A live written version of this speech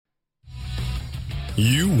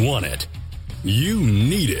You want it. You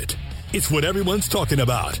need it. It's what everyone's talking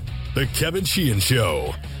about. The Kevin Sheehan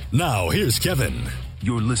Show. Now, here's Kevin.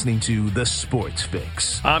 You're listening to The Sports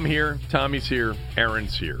Fix. I'm here. Tommy's here.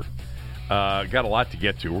 Aaron's here. Got a lot to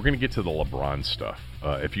get to. We're going to get to the LeBron stuff.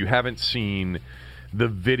 If you haven't seen the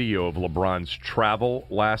video of LeBron's travel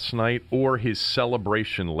last night or his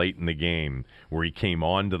celebration late in the game where he came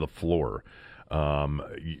onto the floor,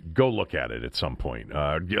 go look at it at some point.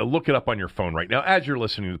 Look it up on your phone right now as you're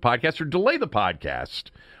listening to the podcast, or delay the podcast.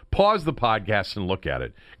 Pause the podcast and look at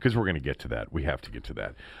it, because we're going to get to that. We have to get to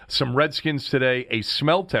that. Some Redskins today, a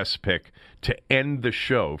smell test pick to end the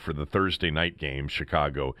show for the Thursday night game,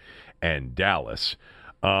 Chicago and Dallas.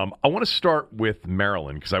 I want to start with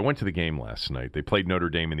Maryland, because I went to the game last night. They played Notre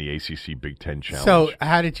Dame in the ACC Big Ten Challenge. So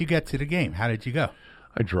how did you get to the game? How did you go?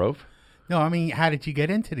 I drove. No, I mean, how did you get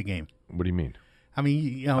into the game? What do you mean? I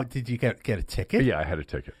mean, did you get a ticket? Yeah, I had a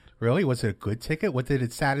ticket. Really? Was it a good ticket? What did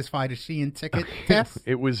it satisfy the Sheehan ticket test?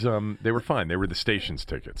 It was. They were fine. They were the station's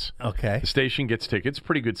tickets. Okay. The station gets tickets,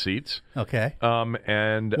 pretty good seats. Okay.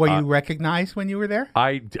 And were you recognized when you were there?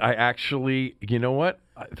 I actually, you know what?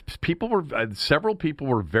 Several people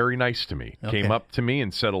were very nice to me. Okay. Came up to me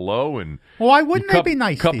and said hello, and why wouldn't they be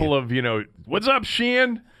nice to you? Couple of, what's up,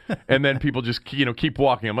 Sheehan? And then people just, keep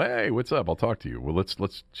walking. I'm like, hey, what's up? I'll talk to you. Well,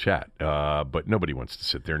 let's chat. But nobody wants to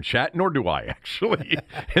sit there and chat, nor do I, actually,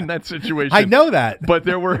 in that situation. I know that. But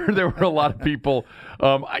there were a lot of people,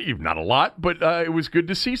 not a lot, but it was good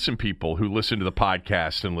to see some people who listen to the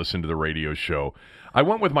podcast and listen to the radio show. I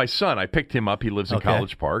went with my son. I picked him up. He lives in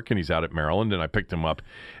College Park, and he's out at Maryland, and I picked him up,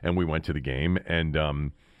 and we went to the game.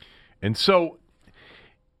 And so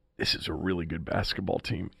this is a really good basketball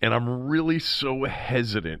team, and I'm really so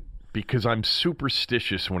hesitant because I'm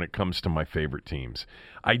superstitious when it comes to my favorite teams.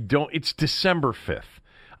 It's December 5th.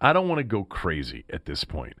 I don't want to go crazy at this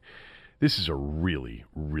point. This is a really,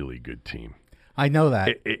 really good team. I know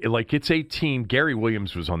that. It's a team. Gary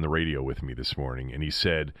Williams was on the radio with me this morning, and he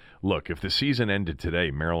said, look, if the season ended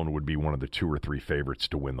today, Maryland would be one of the 2 or 3 favorites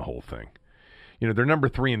to win the whole thing. They're number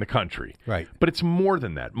 3 in the country. Right. But it's more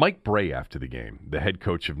than that. Mike Bray, after the game, the head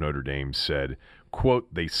coach of Notre Dame, said,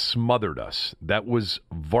 quote, they smothered us. That was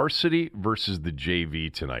varsity versus the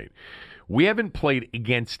JV tonight. We haven't played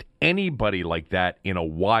against anybody like that in a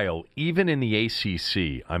while, even in the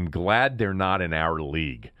ACC. I'm glad they're not in our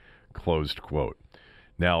league, closed quote.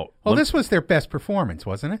 Now, this was their best performance,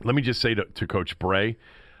 wasn't it? Let me just say to Coach Bray,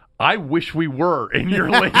 I wish we were in your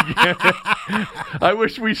league. I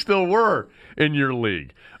wish we still were in your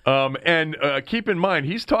league. And keep in mind,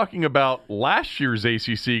 he's talking about last year's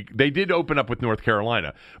ACC. They did open up with North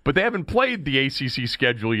Carolina, but they haven't played the ACC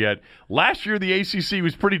schedule yet. Last year, the ACC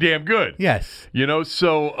was pretty damn good. Yes.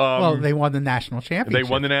 So... they won the national championship. They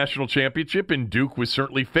won the national championship, and Duke was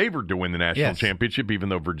certainly favored to win the national championship, even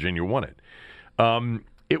though Virginia won it.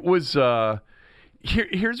 It was...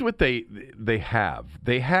 Here's what they have.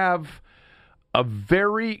 They have a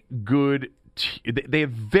very good. They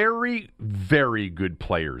have very, very good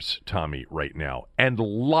players, Tommy, right now, and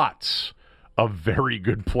lots of very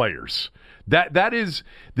good players. That is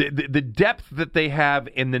the depth that they have,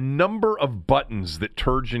 and the number of buttons that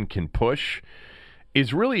Turgeon can push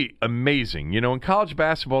is really amazing. In college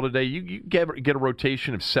basketball today, you get a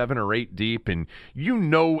rotation of 7 or 8 deep, and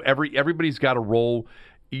everybody's got a role.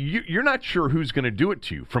 You're not sure who's going to do it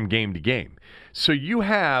to you from game to game. So you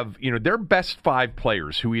have, their best 5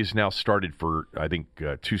 players who he has now started for, I think,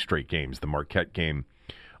 2 straight games, the Marquette game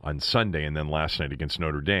on Sunday and then last night against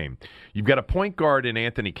Notre Dame. You've got a point guard in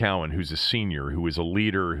Anthony Cowan, who's a senior, who is a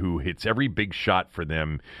leader, who hits every big shot for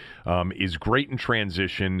them, is great in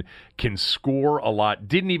transition, can score a lot,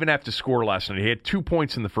 didn't even have to score last night. He had 2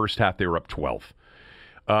 points in the first half. They were up 12.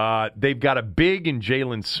 They've got a big in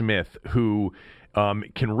Jalen Smith, who...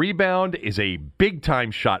 can rebound, is a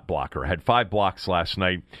big-time shot blocker, had 5 blocks last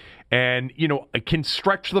night, and, can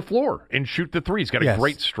stretch the floor and shoot the three. He's got a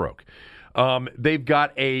great stroke. They've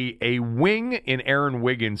got a wing in Aaron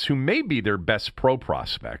Wiggins, who may be their best pro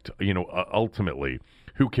prospect, ultimately,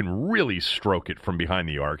 who can really stroke it from behind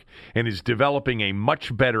the arc and is developing a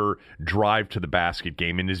much better drive to the basket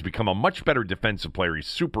game and has become a much better defensive player. He's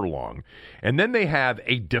super long. And then they have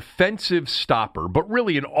a defensive stopper, but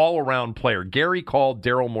really an all-around player. Gary called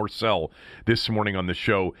Daryl Morcell this morning on the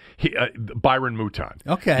show Byron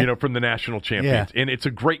Mouton, from the national champions. Yeah. And it's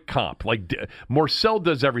a great comp. Morcell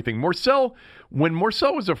does everything. When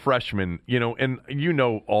Morcell was a freshman,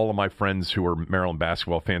 and all of my friends who are Maryland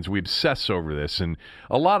basketball fans, we obsess over this. And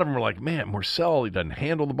a lot of them were like, man, Marcel, he doesn't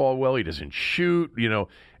handle the ball well. He doesn't shoot,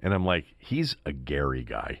 And I'm like, he's a Gary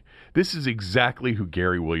guy. This is exactly who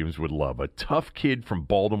Gary Williams would love. A tough kid from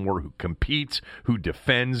Baltimore who competes, who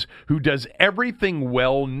defends, who does everything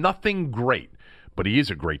well, nothing great. But he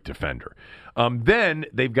is a great defender. Then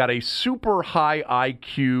they've got a super high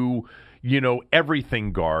IQ,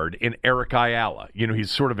 everything guard in Eric Ayala.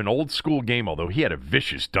 He's sort of an old school game, although he had a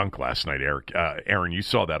vicious dunk last night, Aaron, you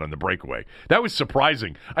saw that on the breakaway. That was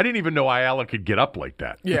surprising. I didn't even know Ayala could get up like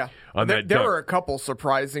that. Yeah. There were a couple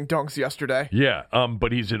surprising dunks yesterday. Yeah,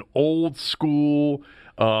 but he's an old school,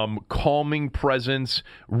 calming presence,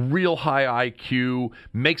 real high IQ,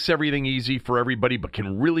 makes everything easy for everybody, but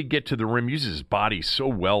can really get to the rim, uses his body so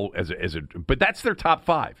well but that's their top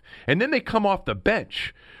 5. And then they come off the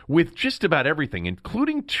bench with just about everything,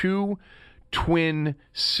 including 2 twin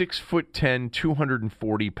 6'10",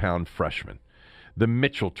 240-pound freshmen, the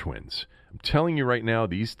Mitchell twins. I'm telling you right now,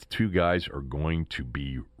 these 2 guys are going to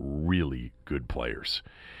be really good players.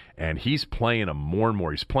 And he's playing them more and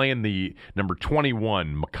more. He's playing the number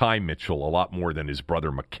 21, Mekhi Mitchell, a lot more than his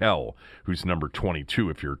brother Mikel, who's number 22,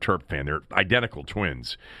 if you're a Terp fan. They're identical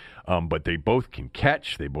twins. But they both can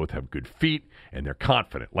catch. They both have good feet, and they're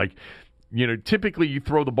confident. Typically you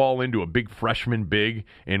throw the ball into a big freshman big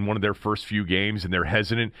in one of their first few games and they're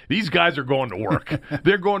hesitant. These guys are going to work.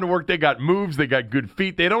 They're going to work. They got moves. They got good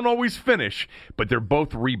feet. They don't always finish, but they're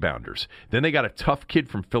both rebounders. Then they got a tough kid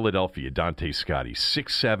from Philadelphia, Dante Scott. He's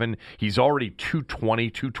 6'7". He's already 220,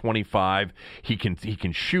 225. He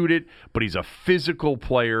can shoot it, but he's a physical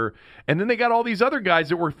player. And then they got all these other guys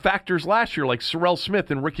that were factors last year, like Sorrell Smith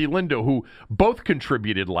and Ricky Lindo, who both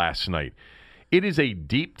contributed last night. It is a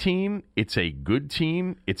deep team. It's a good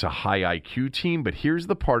team. It's a high IQ team. But here's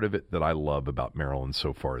the part of it that I love about Maryland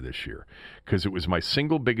so far this year, because it was my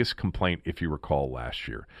single biggest complaint, if you recall, last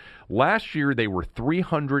year. Last year, they were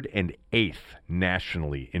 308th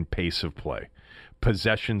nationally in pace of play,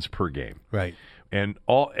 possessions per game. Right. And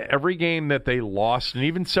every game that they lost, and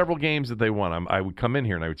even several games that they won, I would come in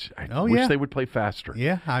here and I wish they would play faster.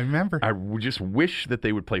 Yeah, I remember. I would just wish that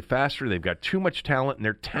they would play faster. They've got too much talent, and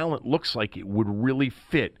their talent looks like it would really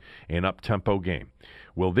fit an up-tempo game.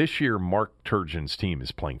 Well, this year, Mark Turgeon's team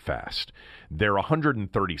is playing fast. They're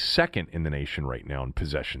 132nd in the nation right now in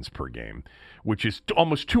possessions per game, which is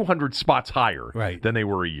almost 200 spots higher than they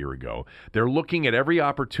were a year ago. They're looking at every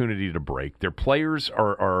opportunity to break. Their players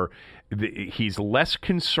he's less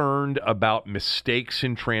concerned about mistakes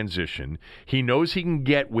in transition. He knows he can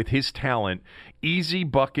get, with his talent, easy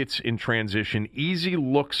buckets in transition, easy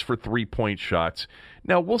looks for three-point shots.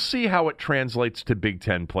 Now, we'll see how it translates to Big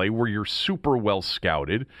Ten play, where you're super well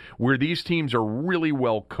scouted, where these teams are really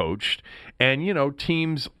well coached, and,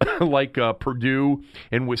 teams like Purdue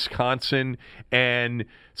and Wisconsin, and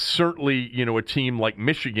certainly, a team like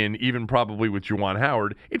Michigan, even probably with Juwan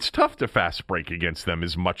Howard, it's tough to fast break against them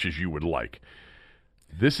as much as you would like.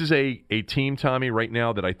 This is a team, Tommy, right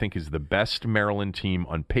now that I think is the best Maryland team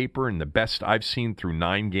on paper and the best I've seen through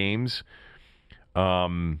 9 games.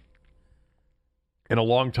 In a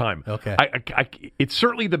long time. Okay. It's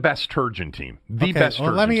certainly the best Turgeon team. The best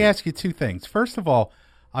Turgeon let me team. ask you 2 things. First of all,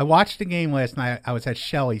 I watched the game last night. I was at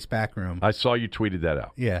Shelley's back room. I saw you tweeted that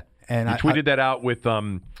out. Yeah. And you tweeted that out with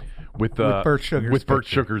Bert Sugar's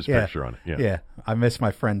picture on it. Yeah. I miss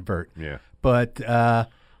my friend Bert. Yeah. But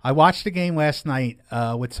I watched the game last night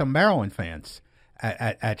with some Maryland fans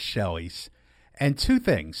at Shelley's. And 2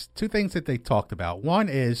 things that they talked about. One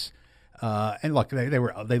is, and look,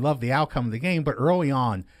 they loved the outcome of the game, but early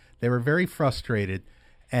on they were very frustrated,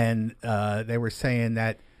 and they were saying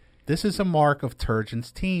that this is a mark of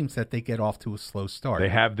Turgeon's teams that they get off to a slow start. They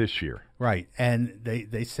have this year, right? And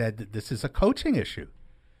they said that this is a coaching issue.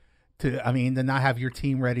 To not have your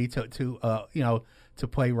team ready to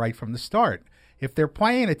play right from the start. If they're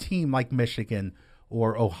playing a team like Michigan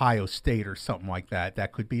or Ohio State or something like that,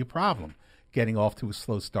 that could be a problem. Getting off to a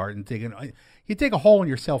slow start and you dig a hole in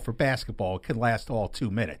yourself for basketball. It can last all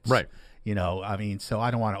 2 minutes. Right. So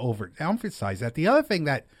I don't want to overemphasize that. The other thing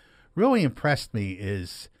that really impressed me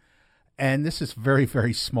is, and this is very,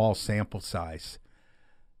 very small sample size,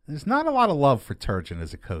 there's not a lot of love for Turgeon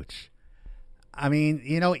as a coach.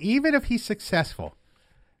 Even if he's successful,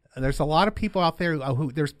 there's a lot of people out there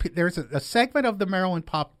who there's a segment of the Maryland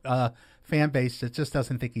fan base that just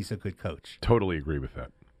doesn't think he's a good coach. Totally agree with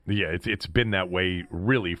that. Yeah, it's been that way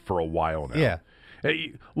really for a while now. Yeah.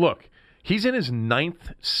 Hey, look, he's in his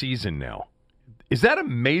 9th season now. Is that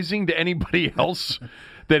amazing to anybody else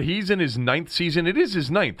that he's in his 9th season? It is his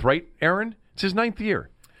 9th, right, Aaron? It's his 9th year.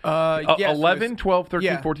 Yes, 11, 12, 13,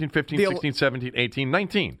 yeah. 14, 15, 16, 17, 18,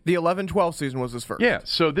 19. The 11-12 season was his first. Yeah,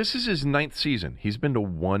 so this is his 9th season. He's been to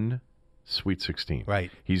one Sweet 16.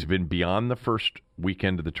 Right. He's been beyond the first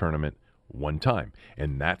weekend of the tournament one time,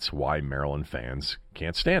 and that's why Maryland fans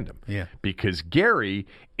can't stand him. Yeah. Because Gary,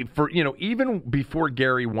 even before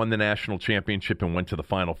Gary won the national championship and went to the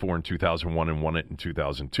Final Four in 2001 and won it in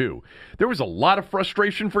 2002, there was a lot of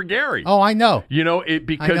frustration for Gary. Oh, I know.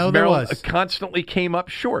 Because Maryland constantly came up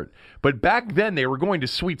short. But back then, they were going to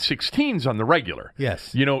Sweet 16s on the regular.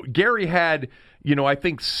 Yes. Gary had, I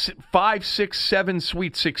think 5, 6, 7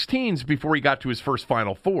 Sweet 16s before he got to his first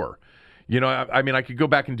Final Four. I could go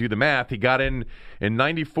back and do the math. He got in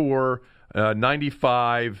 94,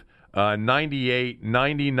 95, 98,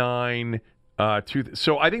 99.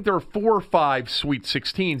 So I think there were 4 or 5 Sweet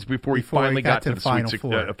 16s before he finally got to the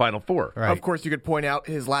Final Four. Right. Of course, you could point out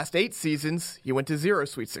his last 8 seasons, he went to 0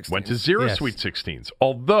 Sweet 16s. Went to 0 Sweet 16s.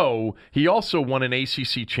 Although he also won an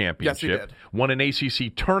ACC championship, yes, he did. Won an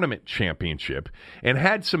ACC tournament championship, and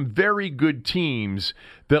had some very good teams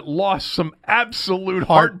that lost some absolute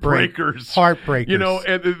heartbreakers.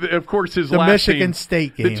 And of course his last Michigan team,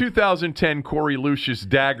 State game. the 2010 Corey Lucius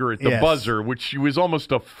dagger at the buzzer, which was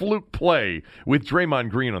almost a fluke play with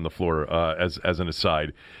Draymond Green on the floor as an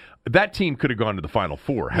aside. That team could have gone to the Final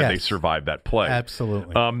Four had they survived that play.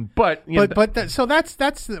 Absolutely. But so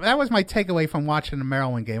that was my takeaway from watching the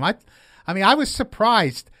Maryland game. I was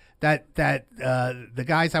surprised that the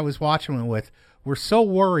guys I was watching with were so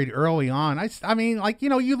worried early on.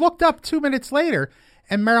 You looked up 2 minutes later,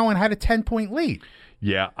 and Maryland had a 10-point lead.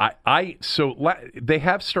 Yeah, they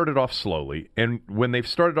have started off slowly, and when they've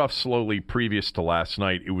started off slowly previous to last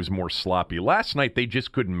night, it was more sloppy. Last night, they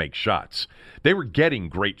just couldn't make shots. They were getting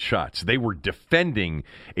great shots. They were defending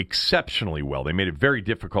exceptionally well. They made it very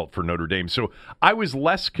difficult for Notre Dame. So I was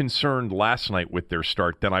less concerned last night with their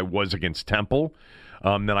start than I was against Temple,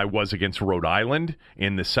 than I was against Rhode Island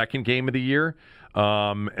in the second game of the year.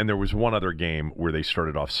 And there was one other game where they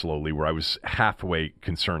started off slowly where I was halfway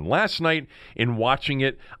concerned. Last night, in watching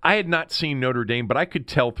it, I had not seen Notre Dame, but I could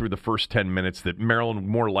tell through the first 10 minutes that Maryland,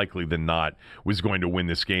 more likely than not, was going to win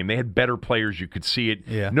this game. They had better players. You could see it.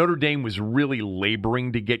 Yeah. Notre Dame was really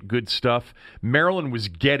laboring to get good stuff. Maryland was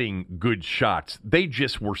getting good shots. They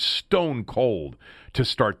just were stone cold to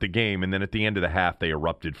start the game, and then at the end of the half, they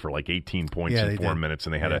erupted for like 18 points in 4 minutes,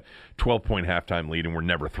 and they had a 12-point halftime lead and were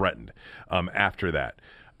never threatened after that.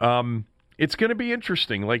 It's going to be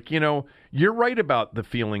interesting. You're right about the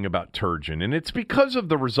feeling about Turgeon, and it's because of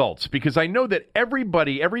the results, because I know that every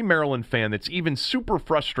Maryland fan that's even super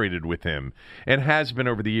frustrated with him and has been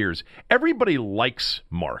over the years, everybody likes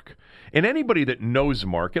Mark. And anybody that knows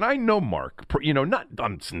Mark, and I know Mark,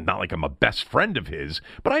 it's not like I'm a best friend of his,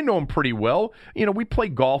 but I know him pretty well. We play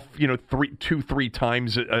golf, 3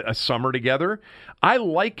 times a summer together. I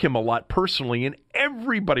like him a lot personally, and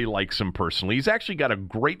everybody likes him personally. He's actually got a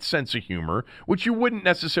great sense of humor, which you wouldn't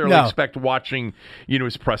necessarily expect watching,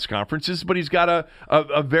 his press conferences. But he's got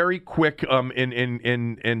a very quick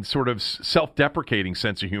and sort of self-deprecating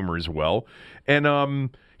sense of humor as well, and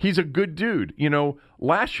he's a good dude.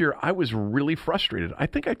 Last year I was really frustrated. I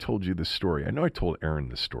think I told you this story. I know I told Aaron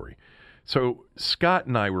this story. So Scott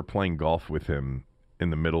and I were playing golf with him in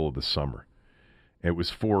the middle of the summer. It was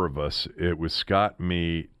 4 of us. It was Scott,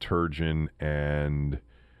 me, Turgeon, and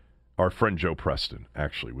our friend Joe Preston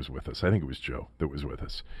actually was with us. I think it was Joe that was with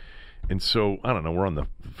us. And so, I don't know, we're on the,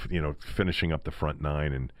 finishing up the front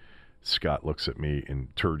 9, and Scott looks at me, and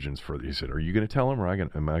Turgeon's further. He said, "Are you going to tell him, or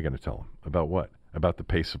am I going to tell him?" "About what?" "About the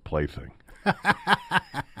pace of play thing."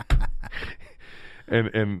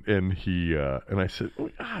 and he and I said,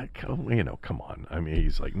 come on. I mean,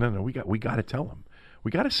 he's like, no, we got to tell him. We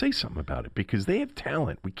got to say something about it because they have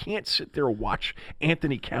talent. We can't sit there and watch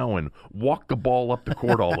Anthony Cowan walk the ball up the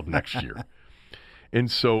court all of next year. And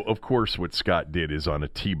so, of course, what Scott did is on a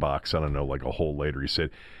tee box, I don't know, like a hole later, he said,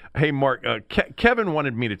 "Hey, Mark, Kevin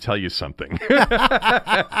wanted me to tell you something."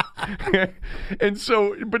 And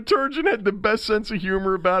so, but Turgeon had the best sense of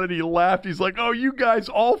humor about it. He laughed. He's like, "Oh, you guys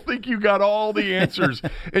all think you got all the answers."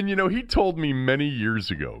 And, he told me many years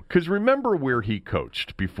ago, because remember where he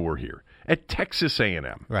coached before here? At Texas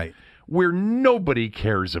A&M. Right. Where nobody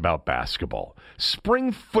cares about basketball.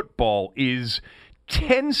 Spring football is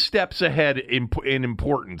 10 steps ahead in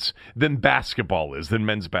importance than basketball is, than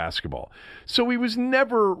men's basketball. So he was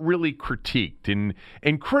never really critiqued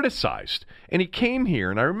and criticized. And he came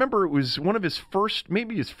here, and I remember it was one of his first,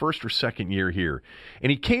 maybe his first or second year here,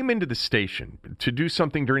 and he came into the station to do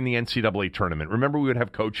something during the NCAA tournament. Remember, we would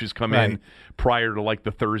have coaches come in prior to like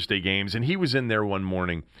the Thursday games, and he was in there one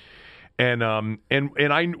morning.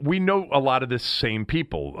 We know a lot of the same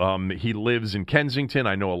people. He lives in Kensington.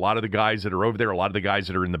 I know a lot of the guys that are over there, a lot of the guys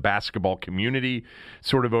that are in the basketball community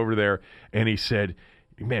sort of over there. And he said,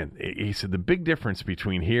 man, the big difference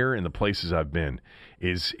between here and the places I've been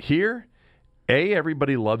is here, A,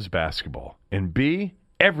 everybody loves basketball, and B,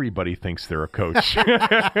 everybody thinks they're a coach.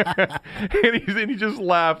 and he just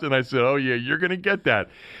laughed, and I said, oh, yeah, you're going to get that.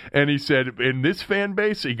 And he said, in this fan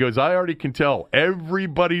base, he goes, I already can tell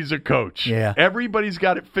everybody's a coach. Yeah. Everybody's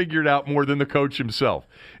got it figured out more than the coach himself.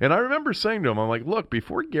 And I remember saying to him, I'm like, look,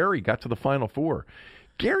 before Gary got to the Final Four,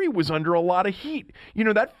 Gary was under a lot of heat. You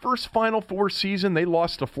know, that first Final Four season, they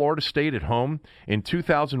lost to Florida State at home in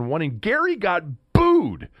 2001, and Gary got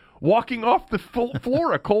booed walking off the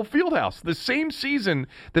floor at Cole Fieldhouse, the same season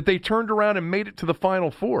that they turned around and made it to the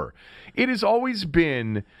Final Four. It has always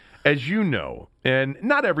been, as you know, and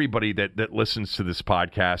not everybody that listens to this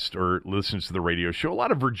podcast or listens to the radio show, a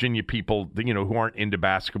lot of Virginia people, you know, who aren't into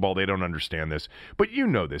basketball, they don't understand this. But you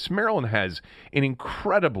know this. Maryland has an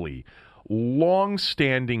incredibly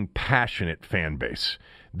long-standing, passionate fan base.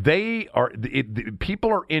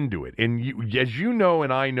 People are into it. And as you know,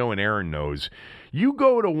 and I know, and Aaron knows, you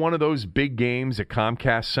go to one of those big games at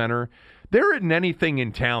Comcast Center, there isn't anything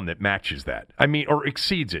in town that matches that. I mean, or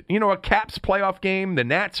exceeds it. You know, a Caps playoff game, the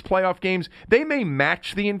Nats playoff games, they may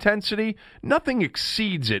match the intensity. Nothing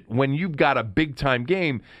exceeds it when you've got a big-time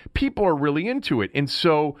game. People are really into it. And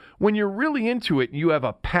so when you're really into it, you have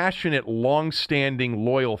a passionate, long-standing,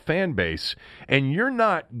 loyal fan base, and you're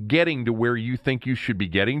not getting to where you think you should be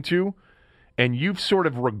getting to, and you've sort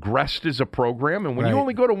of regressed as a program. And when you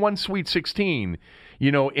only go to one Sweet 16,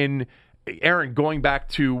 you know, Aaron, going back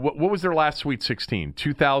to, what was their last Sweet 16?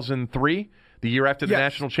 2003? The year after the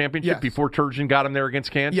national championship, before Turgeon got him there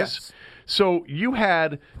against Kansas? Yes. So you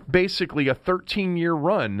had basically a 13-year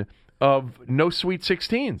run of no Sweet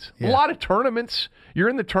 16s. Yeah. A lot of tournaments. You're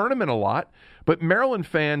in the tournament a lot. But Maryland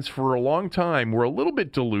fans, for a long time, were a little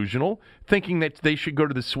bit delusional, thinking that they should go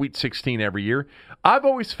to the Sweet 16 every year. I've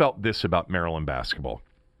always felt this about Maryland basketball.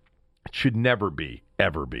 It should never be,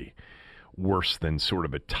 ever be, worse than sort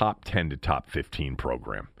of a top 10 to top 15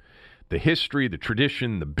 program. The history, the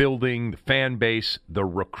tradition, the building, the fan base, the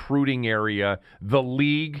recruiting area, the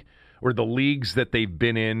league or the leagues that they've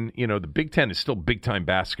been in. You know, the Big Ten is still big-time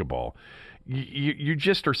basketball. You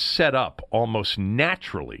just are set up almost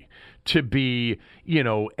naturally to be, you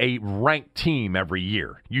know, a ranked team every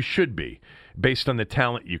year. You should be, based on the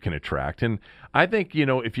talent you can attract. And I think, you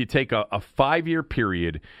know, if you take a 5-year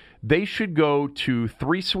period, they should go to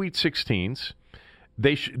 3 Sweet 16s.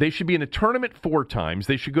 They should be in a tournament 4 times.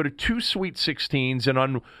 They should go to 2 Sweet 16s,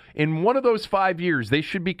 and in one of those 5 years, they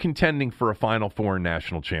should be contending for a Final Four and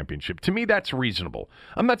national championship. To me, that's reasonable.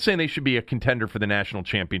 I'm not saying they should be a contender for the national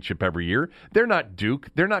championship every year. They're not Duke.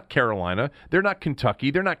 They're not Carolina. They're not Kentucky.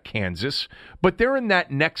 They're not Kansas. But they're in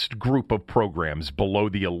that next group of programs below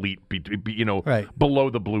the elite, you know, below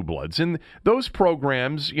the Blue Bloods. And those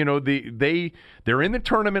programs, you know, they're in the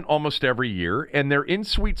tournament almost every year, and they're in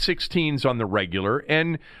Sweet 16s on the regular.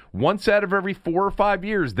 And once out of every 4 or 5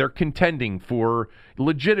 years, they're contending for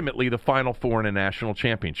legitimately the Final Four in a national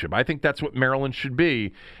championship. I think that's what Maryland should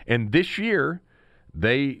be. And this year,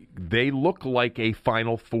 they look like a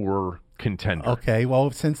Final Four contender. Okay,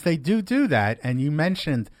 well, since they do that, and you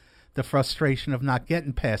mentioned the frustration of not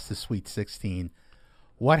getting past the Sweet 16,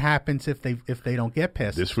 what happens if they don't get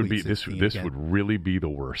past the Sweet 16? This would really be the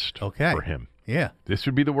worst for him. Yeah. This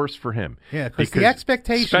would be the worst for him. Yeah, because the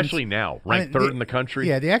expectations... Especially now, ranked third in the country.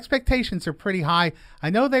 Yeah, the expectations are pretty high.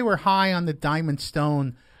 I know they were high on the Diamond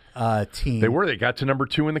Stone team. They were. They got to number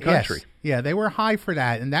 2 in the country. Yes. Yeah, they were high for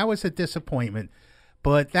that, and that was a disappointment.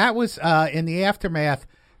 But that was, in the aftermath,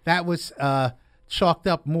 that was chalked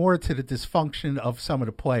up more to the dysfunction of some of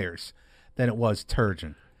the players than it was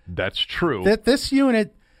Turgeon. That's true. This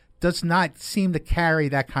unit does not seem to carry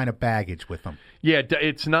that kind of baggage with them. Yeah,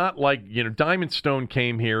 it's not like, you know, Diamond Stone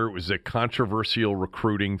came here. It was a controversial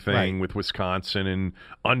recruiting thing with Wisconsin and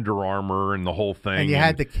Under Armour and the whole thing. And you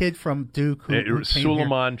had the kid from Duke who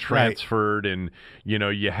Suleiman transferred, and you know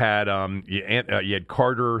you had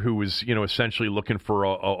Carter, who was, you know, essentially looking for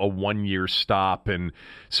a 1-year stop, and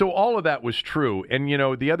so all of that was true. And you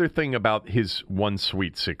know, the other thing about his 1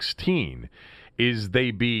 Sweet 16 is they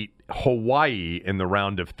beat Hawaii in the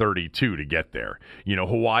round of 32 to get there.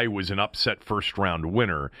 Hawaii was an upset first-round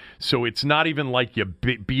winner, so it's not even like you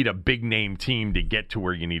beat a big-name team to get to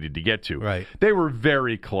where you needed to get to. Right. They were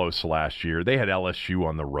very close last year. They had LSU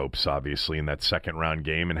on the ropes, obviously, in that second-round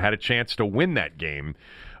game and had a chance to win that game,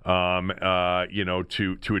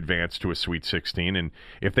 to advance to a Sweet 16. And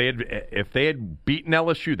if they had beaten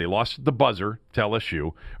LSU, they lost at the buzzer to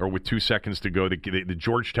LSU, or with 2 seconds to go, the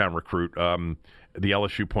Georgetown recruit, the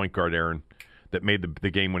LSU point guard, Aaron, that made the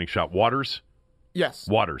game-winning shot. Waters? Yes.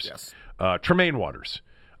 Waters. Yes. Tremaine Waters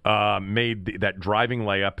made that driving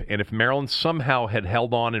layup. And if Maryland somehow had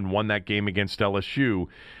held on and won that game against LSU,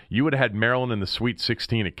 you would have had Maryland in the Sweet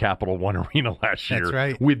 16 at Capital One Arena last year. That's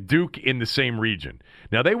right. With Duke in the same region.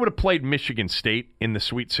 Now, they would have played Michigan State in the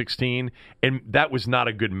Sweet 16, and that was not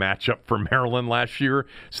a good matchup for Maryland last year.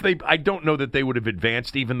 So I don't know that they would have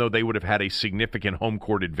advanced, even though they would have had a significant home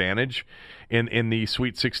court advantage in the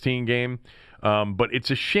Sweet 16 game. But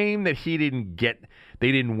it's a shame that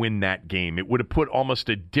they didn't win that game. It would have put almost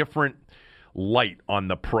a different light on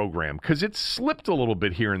the program, because it's slipped a little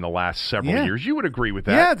bit here in the last several years. You would agree with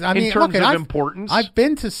that? Yeah, in terms of importance. I've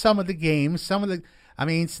been to some of the games.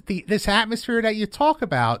 This atmosphere that you talk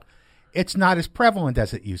about, it's not as prevalent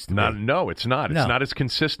as it used to be. No, it's not. It's not as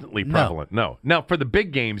consistently prevalent. No. Now, for the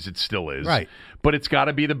big games, it still is. Right. But it's got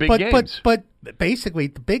to be the big games. But basically,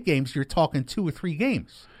 the big games, you're talking 2 or 3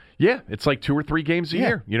 games. Yeah, it's like 2 or 3 games a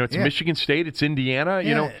year. It's Michigan State, it's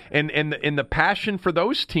Indiana, and the passion for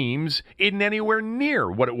those teams isn't anywhere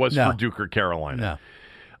near what it was for Duke or Carolina.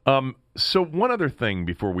 No. So one other thing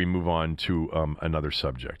before we move on to another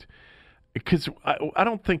subject, because I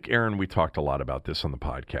don't think, Aaron, we talked a lot about this on the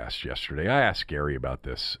podcast yesterday. I asked Gary about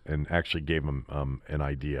this and actually gave him an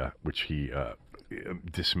idea, which he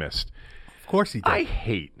dismissed. Of course he did. I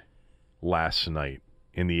hate last night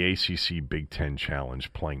in the ACC Big Ten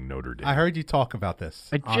Challenge playing Notre Dame. I heard you talk about this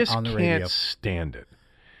on the radio. Can't stand it.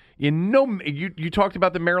 You talked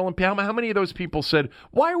about the Maryland. How many of those people said,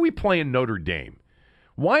 why are we playing Notre Dame?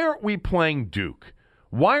 Why aren't we playing Duke?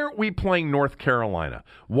 Why aren't we playing North Carolina?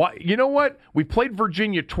 Why? You know what? We played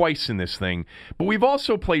Virginia twice in this thing, but we've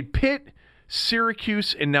also played Pitt,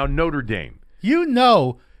 Syracuse, and now Notre Dame. You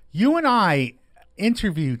and I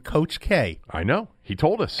interviewed Coach K. I know. He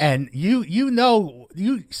told us. And you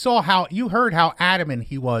heard how adamant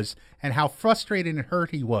he was and how frustrated and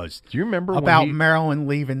hurt he was. Do you remember about Maryland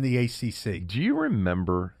leaving the ACC? Do you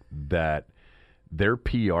remember that their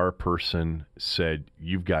PR person said,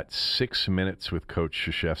 you've got 6 minutes with Coach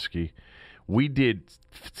Krzyzewski? We did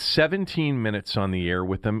 17 minutes on the air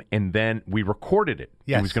with him, and then we recorded it.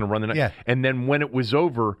 Yes. He was going to run the night. Yeah. And then when it was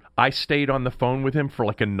over, I stayed on the phone with him for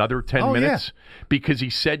like another 10 minutes because he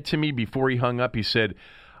said to me before he hung up, he said,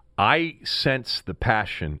 I sense the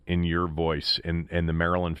passion in your voice and the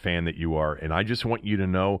Maryland fan that you are, and I just want you to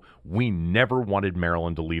know we never wanted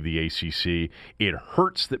Maryland to leave the ACC. It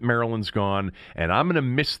hurts that Maryland's gone, and I'm going to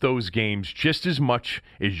miss those games just as much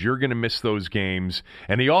as you're going to miss those games.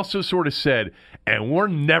 And he also sort of said, and we're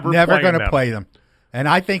never going to play them. And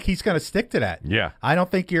I think he's going to stick to that. Yeah. I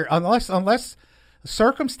don't think unless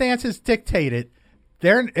circumstances dictate it,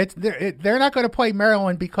 they're not going to play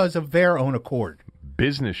Maryland because of their own accord.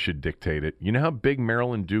 Business should dictate it. You know how big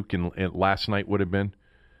Maryland Duke in last night would have been?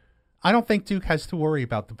 I don't think Duke has to worry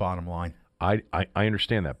about the bottom line. I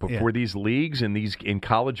understand that. But for these leagues and in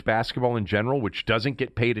college basketball in general, which doesn't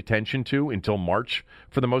get paid attention to until March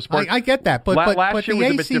for the most part. I get that. But last year the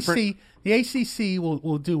was a bit different. The ACC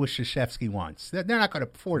will do what Krzyzewski wants. They're not going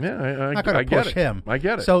to force. Not going to push him. I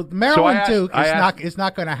get it. So Maryland Duke is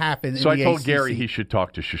not going to happen. So in the I told ACC. Gary he should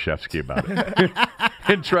talk to Krzyzewski about it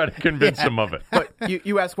and try to convince him of it. But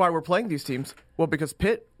you asked why we're playing these teams. Well, because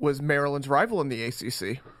Pitt was Maryland's rival in the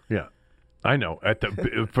ACC. Yeah. I know.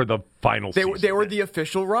 For the final season. They were the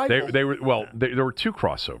official rival. There were 2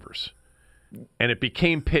 crossovers, and it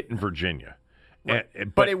became Pitt and Virginia. Right.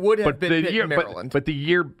 But it would have been Pitt and Maryland. But the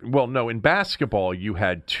year, in basketball, you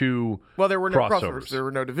had 2 Well, there were no crossovers. There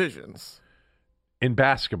were no divisions. In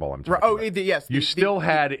basketball, I'm talking about. Yes. You still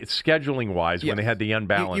had, scheduling-wise, when they had the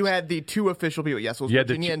unbalanced. You had the 2 official people. Yes, it was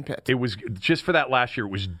Virginia and Pitt. It was, just for that last year,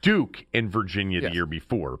 it was Duke and Virginia the year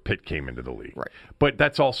before Pitt came into the league. Right. But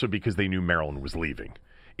that's also because they knew Maryland was leaving.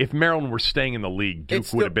 If Maryland were staying in the league,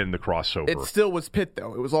 Duke would have been the crossover. It still was Pitt,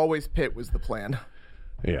 though. It was always Pitt was the plan.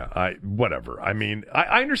 Yeah, whatever. I mean,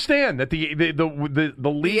 I understand that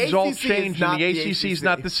the leagues all changed and the ACC is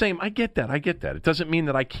not the same. I get that. It doesn't mean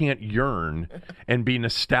that I can't yearn and be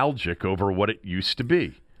nostalgic over what it used to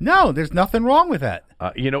be. No, there's nothing wrong with that.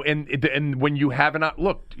 And when you have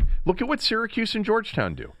look at what Syracuse and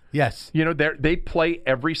Georgetown do. Yes. They play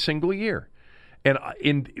every single year.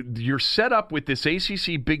 And you're set up with this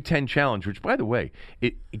ACC Big Ten Challenge, which, by the way,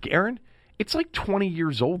 Aaron, it's like 20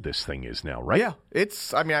 years old this thing is now, right? Yeah.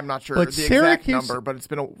 I'm not sure But the exact number, but it's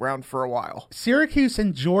been around for a while. Syracuse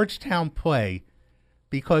and Georgetown play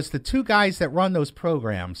because the two guys that run those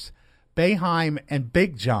programs, Boeheim and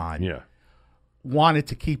Big John, wanted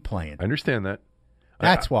to keep playing. I understand that.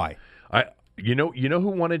 That's why. You know who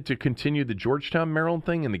wanted to continue the Georgetown Maryland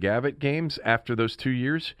thing in the Gavitt games after those 2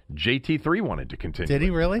 years? JT3 wanted to continue. Did he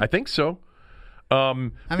really? I think so.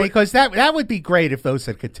 Because that would be great if those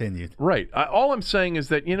had continued. Right. All I'm saying is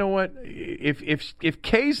that, you know what? If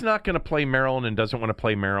Kay's not going to play Maryland and doesn't want to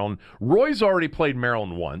play Maryland, Roy's already played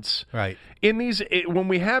Maryland once. Right. When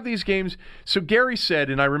we have these games, so Gary said,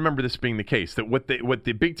 and I remember this being the case, that what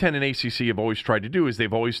the Big Ten and ACC have always tried to do is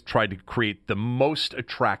they've always tried to create the most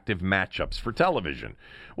attractive matchups for television.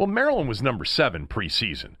 Well, Maryland was number 7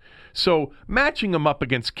 preseason. So matching them up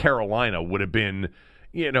against Carolina would have been,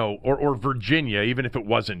 or Virginia, even if it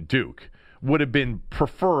wasn't Duke, would have been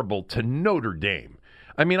preferable to Notre Dame.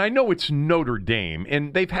 I mean, I know it's Notre Dame,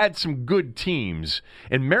 and they've had some good teams.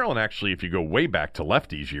 And Maryland, actually, if you go way back to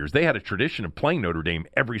Lefty's years, they had a tradition of playing Notre Dame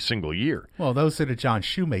every single year. Well, those are the John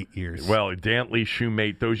Shoemate years. Well, Dantley,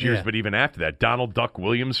 Shoemate, those years. Yeah. But even after that, Donald Duck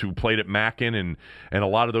Williams, who played at Mackin, and a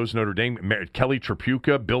lot of those Notre Dame, Kelly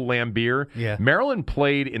Trapuka, Bill Lambier. Yeah. Maryland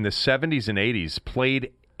played in the 70s and 80s,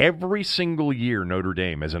 played every single year Notre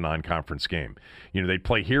Dame as a non-conference game. They'd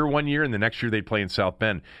play here one year, and the next year they'd play in South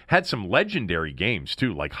Bend. Had some legendary games,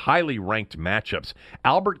 too, like highly ranked matchups.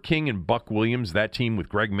 Albert King and Buck Williams, that team with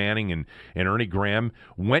Greg Manning and Ernie Graham,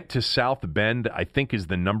 went to South Bend, I think is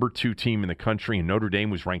the number 2 team in the country, and Notre Dame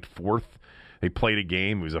was ranked 4th. They played a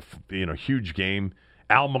game. It was a huge game.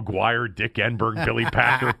 Al McGuire, Dick Enberg, Billy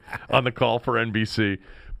Packer on the call for NBC.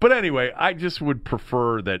 But anyway, I just would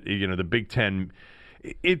prefer that, the Big Ten...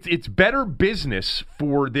 It's better business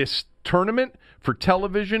for this tournament, for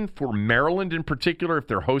television, for Maryland in particular, if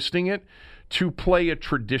they're hosting it, to play a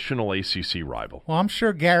traditional ACC rival. Well, I'm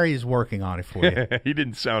sure Gary is working on it for you. He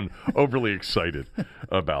didn't sound overly excited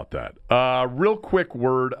about that. Real quick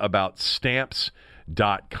word about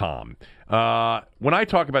Stamps.com. When I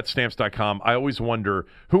talk about Stamps.com, I always wonder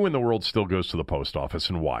who in the world still goes to the post office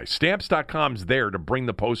and why. Stamps.com's there to bring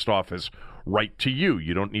the post office right to you.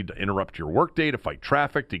 You don't need to interrupt your workday to fight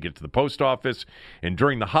traffic to get to the post office. And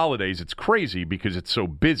during the holidays, it's crazy because it's so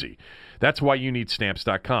busy. That's why you need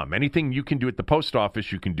Stamps.com. Anything you can do at the post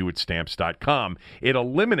office, you can do at Stamps.com. It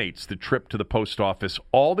eliminates the trip to the post office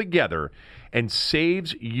altogether and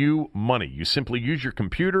saves you money. You simply use your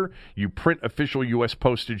computer. You print official U.S.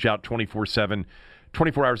 postage out 24/7,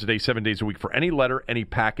 24 hours a day, 7 days a week for any letter, any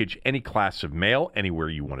package, any class of mail, anywhere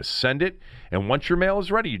you want to send it. And once your mail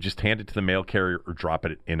is ready, you just hand it to the mail carrier or drop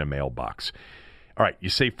it in a mailbox. All right, you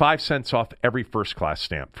save 5 cents off every first-class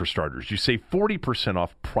stamp, for starters. You save 40%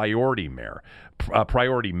 off priority mail.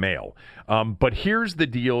 But here's the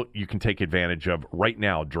deal you can take advantage of right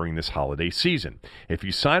now during this holiday season. If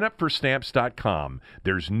you sign up for Stamps.com,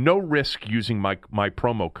 there's no risk using my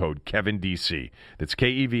promo code KevinDC. That's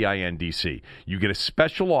KEVINDC. You get a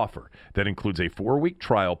special offer that includes a 4-week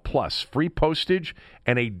trial plus free postage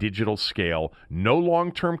and a digital scale. No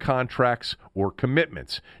long-term contracts or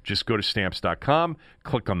commitments. Just go to Stamps.com,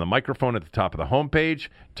 click on the microphone at the top of the homepage,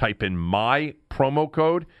 type in my promo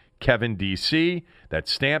code, Kevin DC.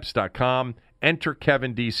 That's Stamps.com. Enter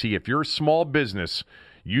Kevin DC. If you're a small business,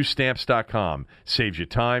 use Stamps.com. Saves you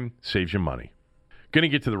time, saves you money. Going to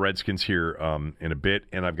get to the Redskins here in a bit,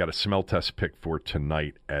 and I've got a smell test pick for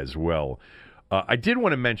tonight as well. I did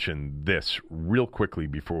want to mention this real quickly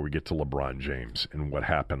before we get to LeBron James and what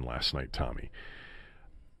happened last night, Tommy.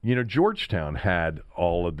 Georgetown had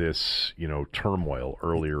all of this, turmoil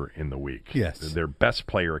earlier in the week. Yes. Their best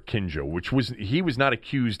player, Kinjo, he was not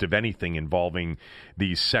accused of anything involving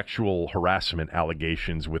these sexual harassment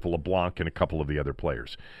allegations with LeBlanc and a couple of the other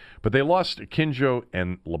players. But they lost Kinjo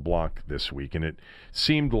and LeBlanc this week, and it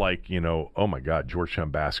seemed like, oh my God, Georgetown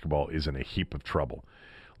basketball is in a heap of trouble.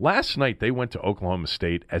 Last night, they went to Oklahoma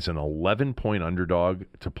State as an 11-point underdog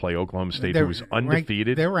to play Oklahoma State, who was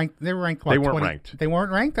undefeated. They were ranked. They weren't ranked. They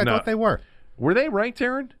weren't ranked? I thought they were. Were they ranked,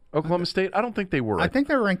 Aaron? Oklahoma State? I don't think they were. I think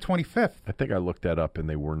they were ranked 25th. I think I looked that up, and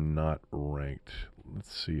they were not ranked.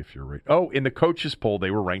 Let's see if you're right. Oh, in the coaches' poll, they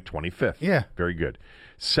were ranked 25th. Yeah. Very good.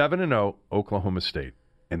 7-0, Oklahoma State,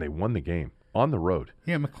 and they won the game on the road.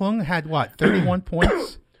 Yeah, McClung had, 31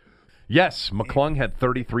 points? Yes, McClung had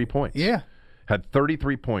 33 points. Yeah. Had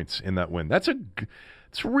 33 points in that win. That's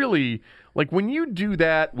It's really like when you do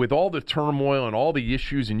that with all the turmoil and all the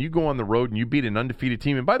issues, and you go on the road and you beat an undefeated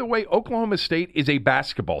team. And by the way, Oklahoma State is a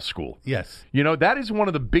basketball school. Yes. That is one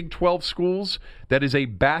of the Big 12 schools that is a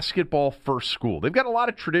basketball-first school. They've got a lot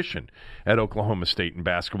of tradition at Oklahoma State in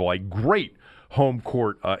basketball, a great home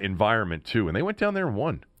court environment, too. And they went down there and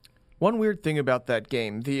won. One weird thing about that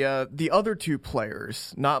game, the other two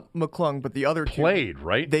players, not McClung, but the other two played,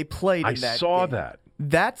 right? They played in that I saw game. that.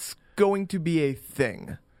 That's going to be a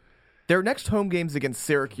thing. Their next home game's against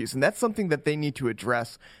Syracuse, and that's something that they need to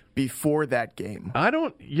address before that game.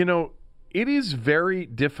 It is very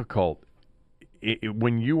difficult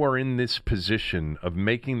when you are in this position of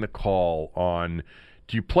making the call on,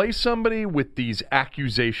 do you play somebody with these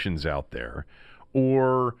accusations out there,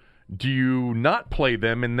 or do you not play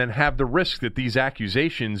them and then have the risk that these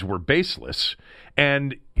accusations were baseless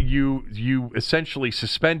and you essentially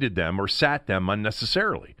suspended them or sat them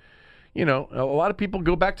unnecessarily? A lot of people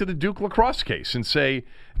go back to the Duke lacrosse case and say,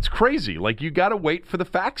 it's crazy. Like, you got to wait for the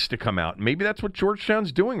facts to come out. Maybe that's what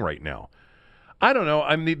Georgetown's doing right now. I don't know.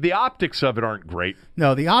 I mean, the optics of it aren't great.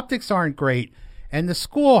 No, the optics aren't great. And the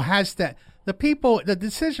school has to, the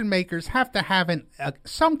decision makers have to have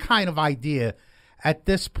some kind of idea at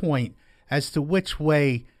this point as to which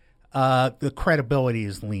way the credibility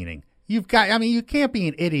is leaning. You can't be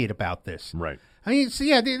an idiot about this. Right.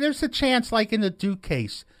 There's a chance, like in the Duke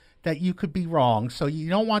case, that you could be wrong, so you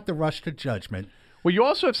don't want to rush to judgment. Well, you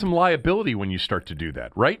also have some liability when you start to do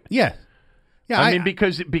that, right? Yeah. Yeah,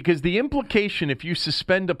 because the implication, if you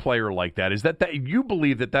suspend a player like that, is that you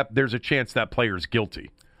believe that there's a chance that player's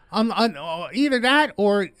guilty. Either that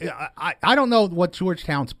or I don't know what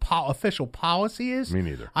Georgetown's official policy is. Me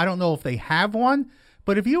neither. I don't know if they have one.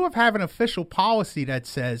 But if you have an official policy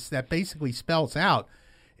that basically spells out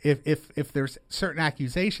if there's certain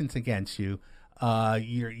accusations against you,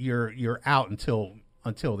 you're out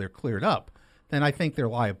until they're cleared up, then I think their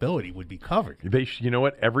liability would be covered. You know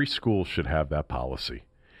what? Every school should have that policy.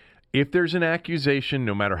 If there's an accusation,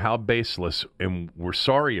 no matter how baseless, and we're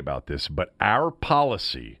sorry about this, but our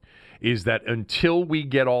policy is that until we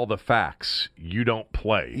get all the facts, you don't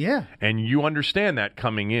play. Yeah. And you understand that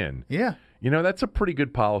coming in. Yeah. That's a pretty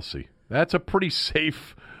good policy. That's a pretty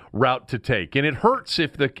safe route to take. And it hurts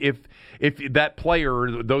if that player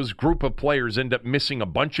or those group of players end up missing a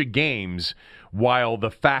bunch of games while the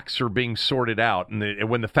facts are being sorted out. And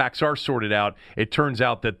when the facts are sorted out, it turns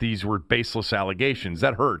out that these were baseless allegations.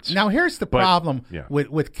 That hurts. Now, here's the problem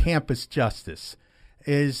with campus justice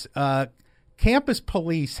is campus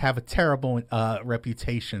police have a terrible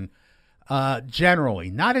reputation generally.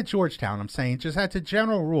 Not at Georgetown, I'm saying, just as a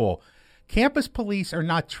general rule. Campus police are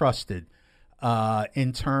not trusted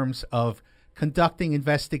in terms of conducting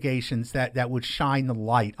investigations that would shine the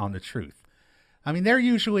light on the truth. I mean,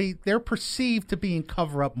 they're perceived to be in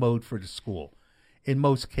cover-up mode for the school in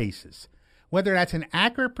most cases. Whether that's an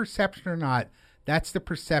accurate perception or not, that's the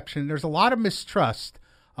perception. There's a lot of mistrust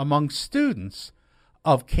among students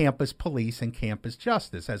of campus police and campus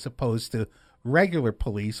justice as opposed to regular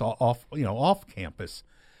police off campus.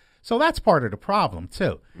 So that's part of the problem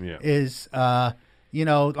too. Yeah. Is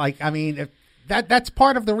that's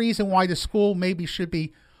part of the reason why the school maybe should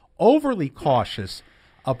be overly cautious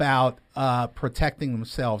about protecting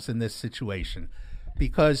themselves in this situation,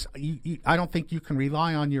 because I don't think you can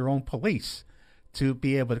rely on your own police to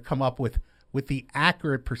be able to come up with the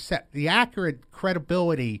accurate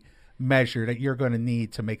credibility measure that you're going to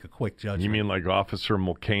need to make a quick judgment. You mean like Officer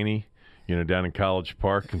Mulcahy? Down in College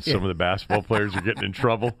Park, and some of the basketball players are getting in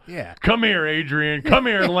trouble. Yeah. Come here, Adrian. Come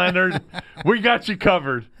here, Leonard. We got you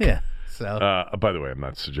covered. Yeah. So. By the way, I'm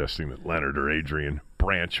not suggesting that Leonard or Adrian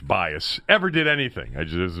Branch Bias ever did anything.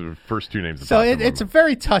 Those are the first two names. So it's a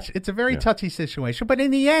very touchy situation. But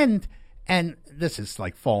in the end, and this is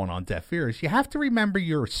like falling on deaf ears, you have to remember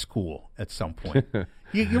you're a school at some point.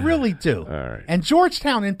 You really do. All right. And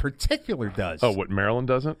Georgetown in particular does. Oh, what, Maryland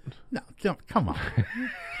doesn't? No, come on.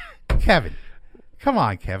 Kevin. Come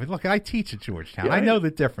on, Kevin. Look, I teach at Georgetown. Yeah, I know the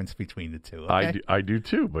difference between the two. Okay? I do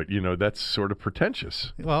too, but that's sort of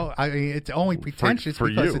pretentious. Well, I mean, it's only pretentious for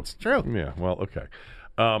because you. It's true. Yeah, well, okay.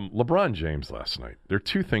 LeBron James last night. There are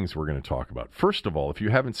two things we're going to talk about. First of all, if you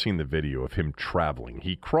haven't seen the video of him traveling,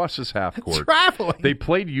 he crosses half court. Traveling? They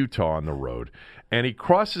played Utah on the road, and he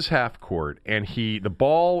crosses half court, and he's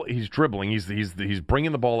dribbling. He's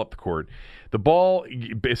bringing the ball up the court. The ball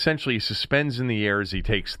essentially suspends in the air as he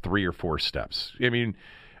takes 3 or 4 steps. I mean,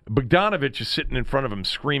 Bogdanovich is sitting in front of him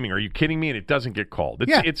screaming, "Are you kidding me?" And it doesn't get called.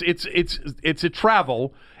 It's a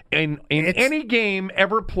travel, in any game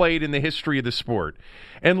ever played in the history of the sport.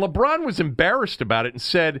 And LeBron was embarrassed about it and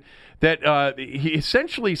said that he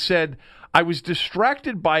essentially said, I was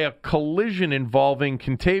distracted by a collision involving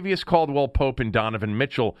Kentavious Caldwell-Pope and Donovan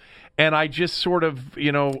Mitchell, and I just sort of,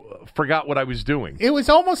 forgot what I was doing. It was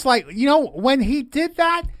almost like, when he did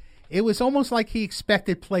that, it was almost like he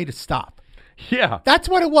expected play to stop. Yeah. That's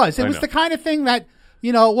what it was. It was the kind of thing that,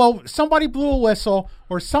 somebody blew a whistle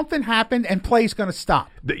or something happened and play's going to stop.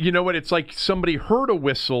 You know what? It's like somebody heard a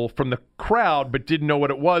whistle from the crowd but didn't know what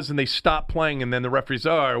it was, and they stopped playing, and then the referees,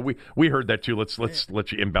 we heard that too. Let's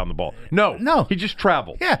let you inbound the ball. No. He just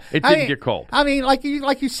traveled. Yeah. It didn't get called. I mean, like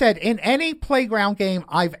you said, in any playground game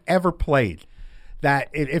I've ever played, that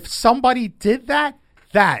if somebody did that,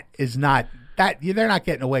 they're not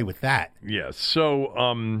getting away with that. Yeah.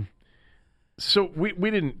 So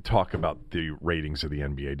we didn't talk about the ratings of the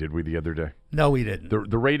NBA, did we, the other day? No, we didn't.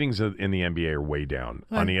 The ratings in the NBA are way down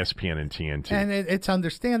on ESPN and TNT. And it's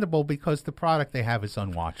understandable because the product they have is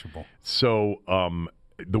unwatchable. So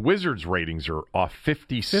the Wizards' ratings are off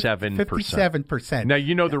 57%. 57%. Now,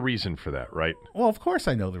 you know the reason for that, right? Well, of course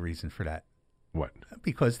I know the reason for that. What?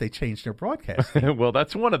 Because they changed their broadcast. Well,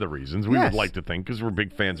 that's one of the reasons we would like to think, because we're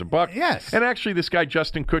big fans of Buck. Yes. And actually, this guy,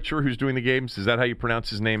 Justin Kutcher, who's doing the games, is that how you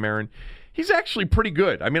pronounce his name, Aaron? He's actually pretty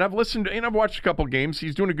good. I mean, I've listened and I've watched a couple games.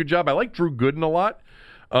 He's doing a good job. I like Drew Gooden a lot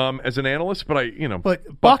as an analyst,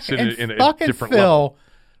 but Buck in a and different level.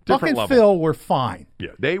 Phil were fine.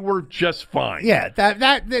 Yeah, they were just fine. Yeah,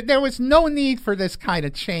 that there was no need for this kind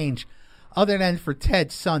of change, other than for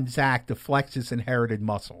Ted's son Zach to flex his inherited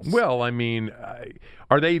muscles. Well, I mean,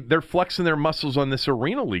 they're flexing their muscles on this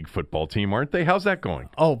Arena League football team, aren't they? How's that going?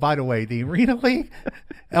 Oh, by the way, the Arena League,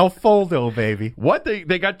 El Foldo, baby. What?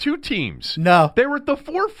 They got two teams. No. They were at the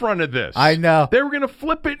forefront of this. I know. They were going to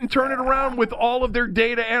flip it and turn it around with all of their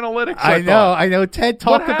data analytics. I know. Ted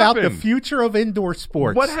talked about the happened? Future of indoor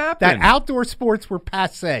sports. What happened? That outdoor sports were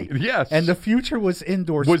passé. Yes. And the future was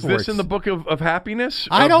indoor sports. Was this in the book of happiness?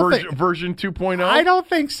 I don't think version 2.0? I don't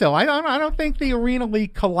think so. I don't think the Arena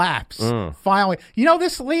League collapsed. Finally,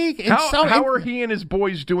 this league. How are he and his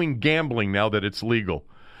boys doing gambling now that it's legal?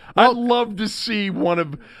 Well, I'd love to see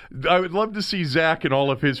I would love to see Zach and all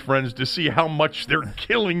of his friends to see how much they're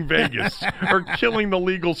killing Vegas or killing the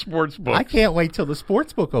legal sports book. I can't wait till the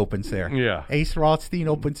sports book opens there. Yeah. Ace Rothstein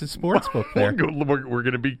opens his sports book there. We're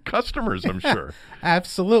going to be customers, I'm sure.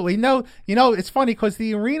 Absolutely. No, it's funny because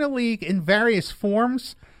the Arena League in various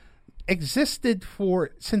forms existed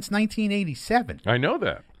since 1987. I know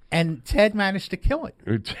that. And Ted managed to kill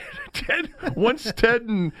it. Ted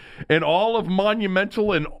and all of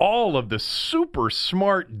Monumental and all of the super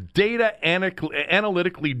smart, data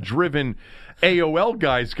analytically driven AOL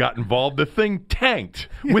guys got involved, the thing tanked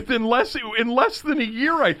in less than a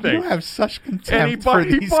year, I think. You have such contempt for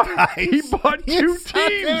these guys. He bought two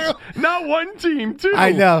teams, not one team, two.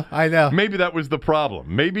 I know. Maybe that was the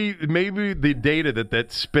problem. Maybe the data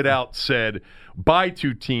that spit out said buy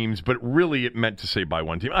two teams, but really it meant to say buy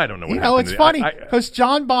one team. I don't know what happened. It's funny because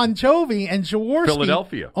John Bon Jovi and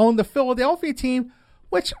Jaworski owned the Philadelphia team,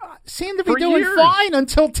 which seemed to be doing fine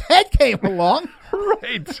until Ted came along.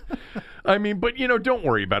 Right. I mean, but, don't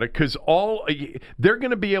worry about it because they're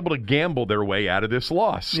going to be able to gamble their way out of this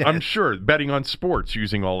loss. Yeah. I'm sure, betting on sports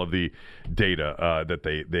using all of the data that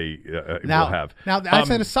they will have. Now, as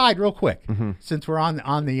an aside, real quick, since we're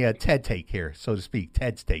on the Ted take here, so to speak,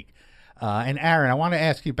 Ted's take. And Aaron, I want to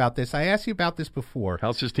ask you about this. I asked you about this before.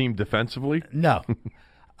 How's his team defensively? No.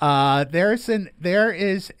 There is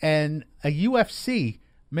a UFC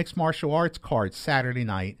mixed martial arts card Saturday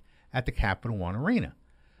night at the Capital One Arena.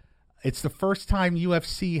 It's the first time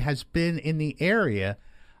UFC has been in the area,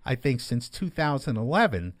 I think, since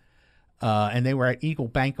 2011, and they were at Eagle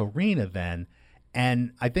Bank Arena then.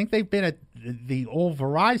 And I think they've been at the old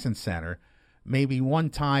Verizon Center maybe one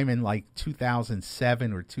time in like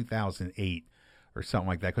 2007 or 2008 or something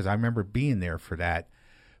like that, because I remember being there for that.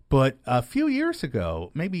 But a few years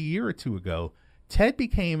ago, maybe a year or two ago, Ted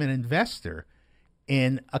became an investor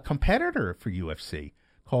in a competitor for UFC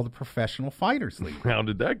called the Professional Fighters League. How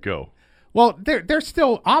did that go? Well, they're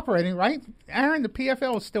still operating, right? Aaron, the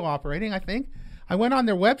PFL is still operating, I think. I went on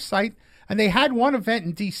their website, and they had one event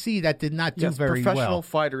in D.C. that did not do very well. Professional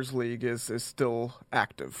Fighters League is still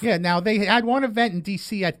active. Yeah, now they had one event in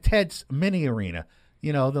D.C. at Ted's mini arena,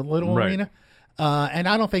 the little arena, and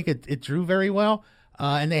I don't think it drew very well.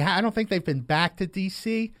 And I don't think they've been back to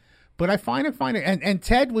D.C., but I find it, and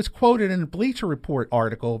Ted was quoted in a Bleacher Report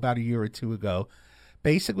article about a year or two ago,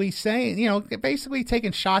 basically saying, basically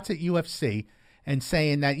taking shots at UFC and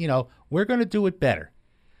saying that, we're going to do it better.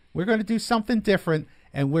 We're going to do something different,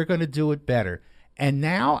 and we're going to do it better. And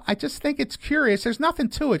now I just think it's curious. There's nothing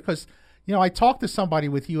to it because, I talked to somebody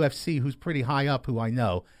with UFC who's pretty high up who I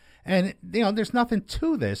know. And, there's nothing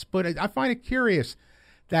to this. But I find it curious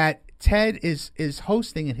that Ted is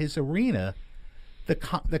hosting in his arena the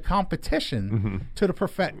competition to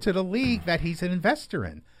the league that he's an investor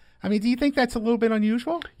in. I mean, do you think that's a little bit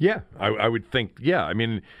unusual? Yeah, I would think. Yeah, I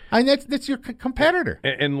mean, that's your competitor.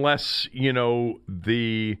 Unless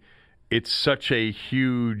it's such a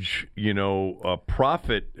huge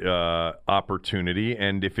profit opportunity,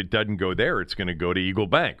 and if it doesn't go there, it's going to go to Eagle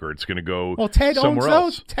Bank or it's going to go. Well, Ted somewhere owns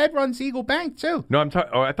else. those. Ted runs Eagle Bank too. No,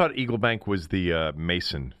 I thought Eagle Bank was the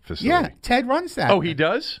Mason facility. Yeah, Ted runs that. Oh, he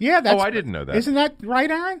does? Yeah, I didn't know that. Isn't that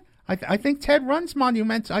right, Aaron? I think Ted runs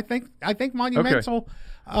Monumental. I think Monumental. Okay.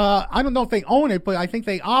 I don't know if they own it, but I think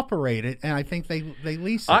they operate it, and I think they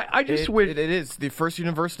lease it. I just wish it is the first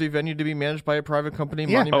university venue to be managed by a private company.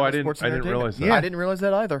 Yeah. Monumental I Sports didn't realize that. Yeah. I didn't realize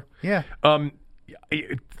that either. Yeah.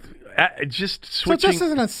 Just switching. So just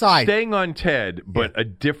as an aside, staying on Ted, but a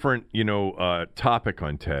different topic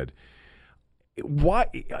on Ted. Why?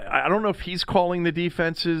 I don't know if he's calling the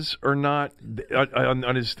defenses or not on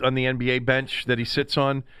the NBA bench that he sits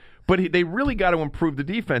on. But they really got to improve the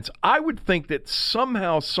defense. I would think that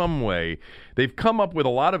somehow, some way, they've come up with a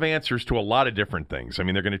lot of answers to a lot of different things. I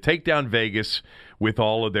mean, they're going to take down Vegas with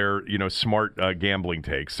all of their smart gambling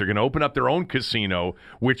takes. They're going to open up their own casino,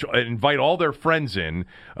 which invite all their friends in,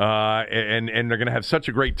 and they're going to have such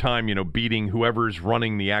a great time, beating whoever's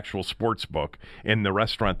running the actual sports book in the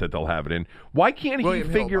restaurant that they'll have it in. Why can't William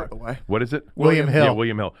he figure? Hill, by the way. What is it? William Hill. Yeah,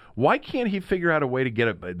 William Hill. Why can't he figure out a way to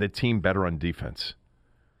get the team better on defense?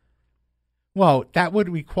 Well, that would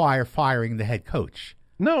require firing the head coach.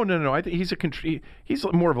 No. I think he's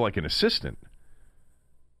more of like an assistant.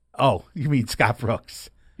 Oh, you mean Scott Brooks?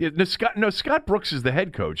 Yeah, Scott Brooks is the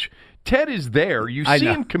head coach. Ted is there. You see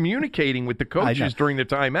him communicating with the coaches during the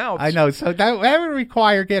timeouts. I know. So that would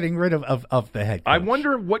require getting rid of the head coach. I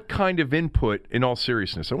wonder what kind of input, in all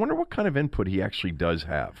seriousness, he actually does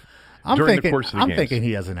have. During the course of the games. I'm thinking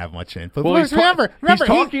he doesn't have much input. Well, remember, he's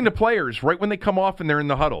talking to players right when they come off and they're in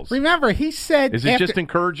the huddles. Remember, he said... Is it just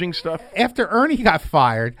encouraging stuff? After Ernie got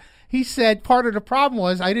fired, he said part of the problem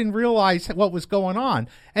was I didn't realize what was going on.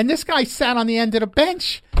 And this guy sat on the end of the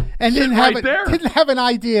bench and didn't have an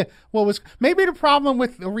idea what was... Maybe the problem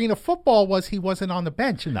with arena football was he wasn't on the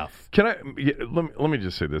bench enough. Let me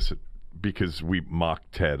just say this, because we mock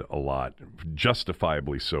Ted a lot,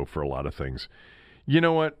 justifiably so for a lot of things. You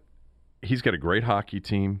know what? He's got a great hockey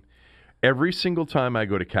team. Every single time I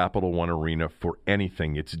go to Capital One Arena for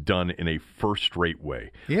anything, it's done in a first-rate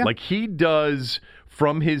way. Yeah. Like he does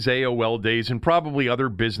from his AOL days and probably other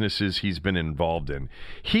businesses he's been involved in.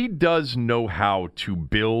 He does know how to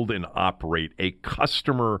build and operate a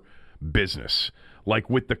customer business, like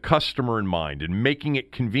with the customer in mind and making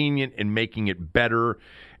it convenient and making it better.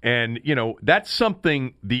 And, that's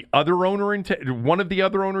something the other owner one of the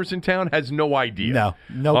other owners in town has no idea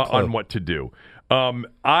no clue on what to do.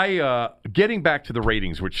 Getting back to the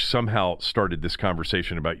ratings, which somehow started this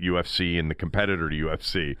conversation about UFC and the competitor to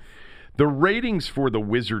UFC, the ratings for the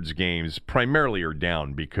Wizards games primarily are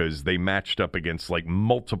down because they matched up against like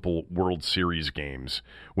multiple World Series games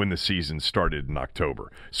when the season started in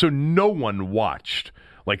October. So no one watched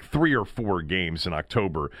like 3 or 4 games in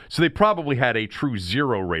October. So they probably had a true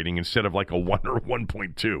 0 rating instead of like a 1 or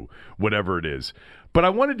 1.2, whatever it is. But I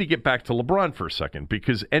wanted to get back to LeBron for a second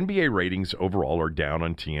because NBA ratings overall are down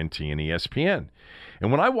on TNT and ESPN.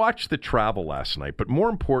 And when I watched the travel last night, but more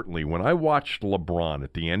importantly, when I watched LeBron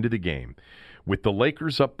at the end of the game with the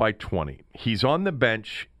Lakers up by 20, he's on the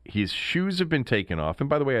bench. His shoes have been taken off. And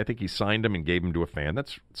by the way, I think he signed them and gave them to a fan.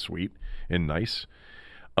 That's sweet and nice.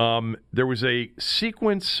 There was a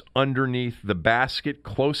sequence underneath the basket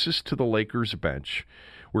closest to the Lakers bench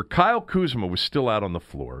where Kyle Kuzma was still out on the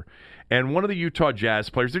floor, and one of the Utah Jazz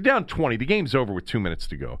players, they're down 20, the game's over with 2 minutes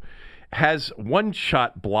to go, has one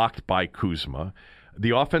shot blocked by Kuzma.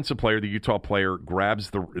 The offensive player, the Utah player, grabs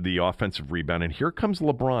the offensive rebound, and here comes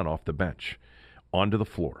LeBron off the bench onto the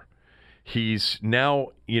floor. He's now,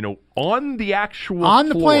 on the actual on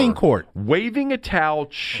the floor, playing court, waving a towel,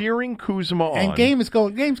 cheering Kuzma on. And game's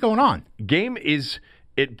going on. Game is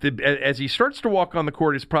as he starts to walk on the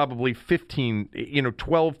court is probably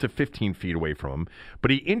 12 to 15 feet away from him,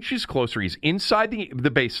 but he inches closer. He's inside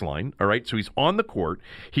the baseline. All right, so he's on the court.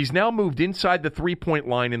 He's now moved inside the 3-point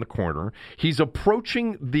line in the corner. He's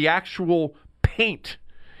approaching the actual paint.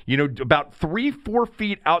 about 3-4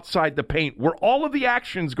 feet outside the paint where all of the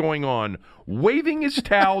action's going on, waving his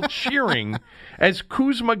towel, cheering as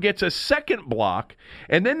Kuzma gets a second block,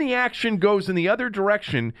 and then the action goes in the other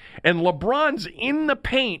direction, and LeBron's in the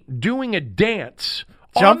paint doing a dance.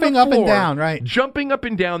 Jumping up and down, right. Jumping up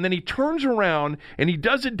and down. Then he turns around and he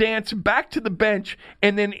does a dance back to the bench,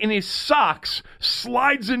 and then in his socks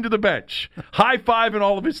slides into the bench, high-fiving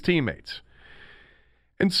all of his teammates.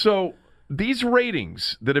 And so these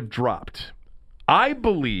ratings that have dropped, I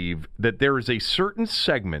believe that there is a certain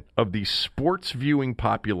segment of the sports viewing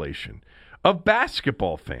population of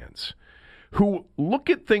basketball fans who look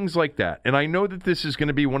at things like that, and I know that this is going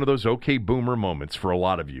to be one of those okay boomer moments for a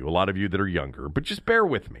lot of you that are younger, but just bear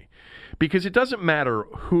with me, because it doesn't matter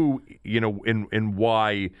who, and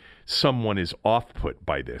why someone is off-put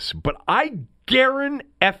by this, but I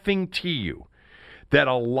guarantee you that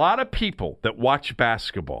a lot of people that watch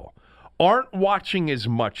basketball aren't watching as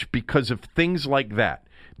much because of things like that.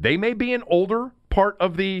 They may be an older part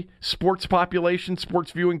of the sports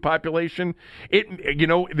viewing population.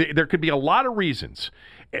 There could be a lot of reasons,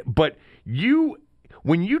 but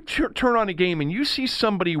when you turn on a game and you see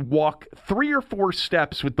somebody walk 3 or 4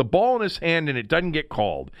 steps with the ball in his hand and it doesn't get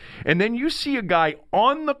called, and then you see a guy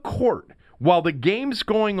on the court while the game's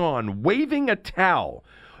going on waving a towel,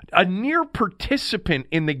 a near participant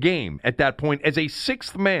in the game at that point as a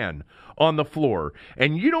sixth man on the floor,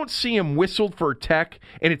 and you don't see him whistled for a tech,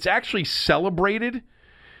 and it's actually celebrated,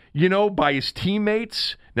 by his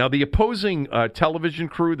teammates. Now, the opposing television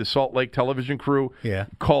crew, the Salt Lake television crew,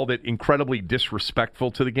 called it incredibly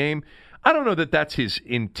disrespectful to the game. I don't know that that's his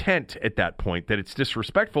intent at that point, that it's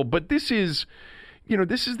disrespectful, but this is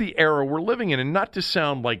the era we're living in, and not to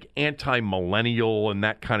sound like anti-millennial and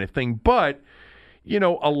that kind of thing, but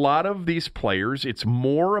a lot of these players, it's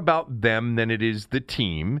more about them than it is the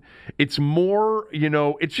team. It's more,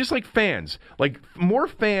 it's just like fans. Like, more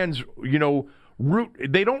fans,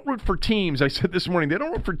 they don't root for teams. I said this morning, they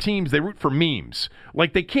don't root for teams, they root for memes.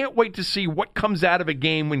 Like, they can't wait to see what comes out of a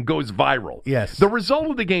game when it goes viral. Yes. The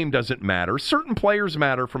result of the game doesn't matter. Certain players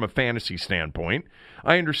matter from a fantasy standpoint.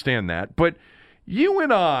 I understand that. But you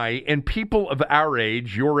and I and people of our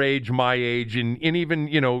age, your age, my age, and even,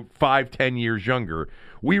 5-10 years younger,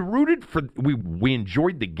 we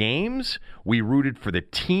enjoyed the games. We rooted for the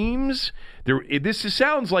teams. This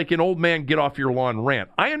sounds like an old man get off your lawn rant.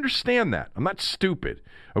 I understand that. I'm not stupid,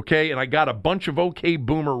 okay? And I got a bunch of okay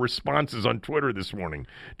boomer responses on Twitter this morning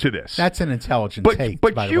to this. That's an intelligent take,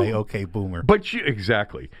 by the way, okay boomer.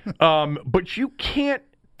 Exactly. But you can't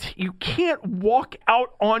walk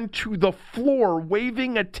out onto the floor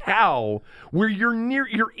waving a towel where you're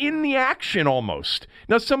in the action almost.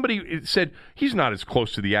 Now, somebody said, he's not as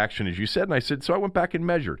close to the action as you said, and I said, so I went back and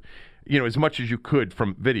measured, as much as you could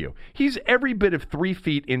from video. He's every bit of 3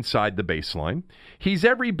 feet inside the baseline. He's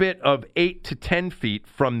every bit of 8 to 10 feet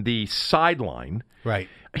from the sideline. Right.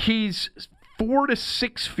 He's 4 to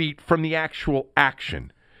 6 feet from the actual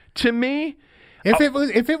action. To me, if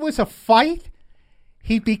it was a fight,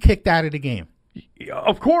 he'd be kicked out of the game.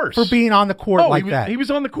 Of course. For being on the court that. He was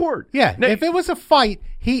on the court. Yeah. Now, if it was a fight,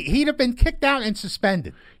 he'd have been kicked out and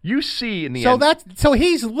suspended. You see in the So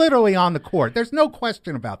he's literally on the court. There's no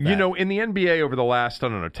question about that. In the NBA over the last,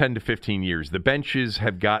 10 to 15 years, the benches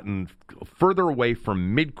have gotten further away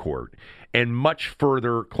from midcourt and much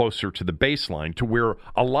further closer to the baseline, to where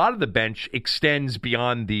a lot of the bench extends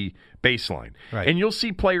beyond the baseline. Right. And you'll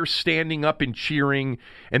see players standing up and cheering,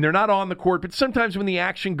 and they're not on the court, but sometimes when the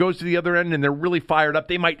action goes to the other end and they're really fired up,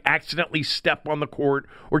 they might accidentally step on the court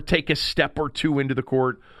or take a step or two into the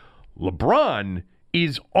court. LeBron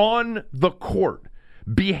is on the court,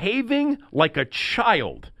 behaving like a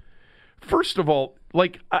child. First of all,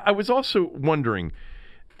 I was also wondering,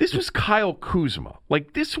 this was Kyle Kuzma.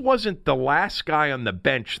 This wasn't the last guy on the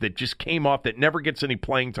bench that just came off, that never gets any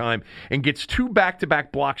playing time and gets 2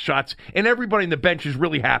 back-to-back block shots, and everybody on the bench is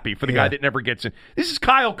really happy for the guy that never gets in. This is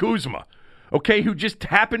Kyle Kuzma, okay, who just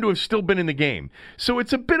happened to have still been in the game. So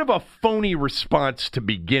it's a bit of a phony response to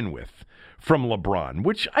begin with from LeBron,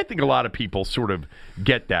 which I think a lot of people sort of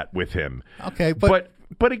get that with him. Okay, but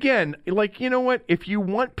again, you know what? If you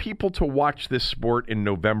want people to watch this sport in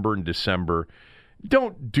November and December,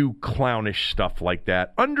 don't do clownish stuff like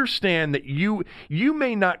that. Understand that you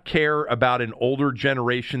may not care about an older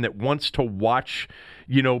generation that wants to watch,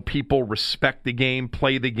 people respect the game,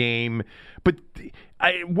 play the game. But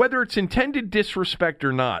whether it's intended disrespect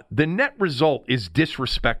or not, the net result is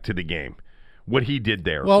disrespect to the game. What he did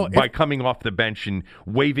there by coming off the bench and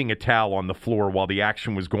waving a towel on the floor while the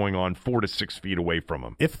action was going on 4 to 6 feet away from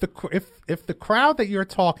him. If the crowd that you're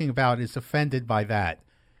talking about is offended by that,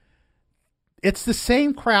 it's the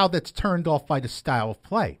same crowd that's turned off by the style of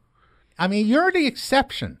play. I mean, you're the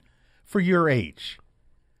exception for your age.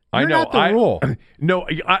 You're not the rule. No,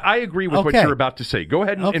 I agree with what you're about to say. Go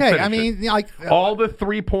ahead and finish I mean, like all the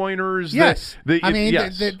 3-pointers. Yes.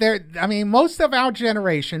 Yes. I mean, most of our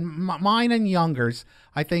generation, mine and youngers,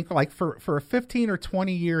 I think, like for a 15 or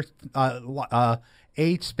 20 year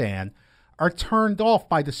age span, are turned off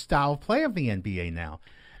by the style of play of the NBA now,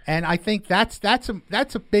 and I think that's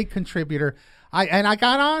a big contributor. I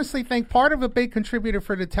gotta honestly think part of a big contributor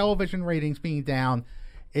for the television ratings being down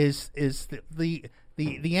is the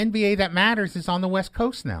NBA that matters is on the West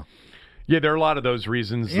Coast now. Yeah, there are a lot of those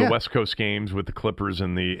reasons. The West Coast games with the Clippers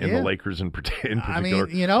and the Lakers in particular. I mean,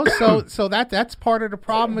 so that's part of the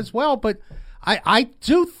problem as well. But I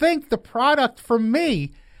do think the product for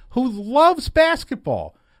me, who loves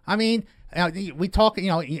basketball. I mean, we talk.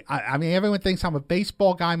 I mean, everyone thinks I'm a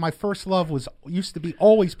baseball guy. My first love used to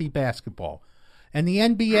always be basketball, and the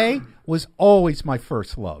NBA was always my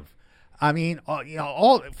first love. I mean,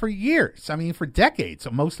 all for years. I mean, for decades,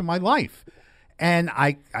 most of my life, and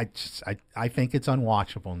I think it's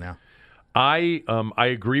unwatchable now. I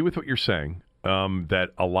agree with what you're saying. That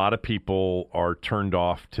a lot of people are turned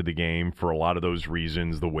off to the game for a lot of those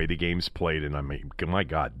reasons, the way the game's played. And I mean, my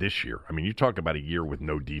God, this year, I mean, you talk about a year with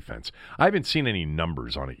no defense. I haven't seen any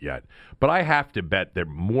numbers on it yet, but I have to bet that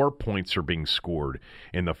more points are being scored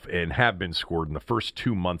and have been scored in the first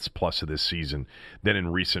 2 months plus of this season than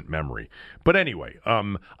in recent memory. But anyway,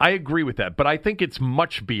 I agree with that, but I think it's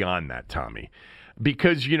much beyond that, Tommy,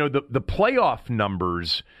 because, the playoff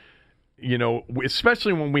numbers,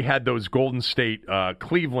 especially when we had those Golden State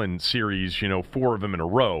Cleveland series, 4 of them in a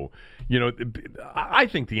row, I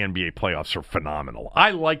think the NBA playoffs are phenomenal.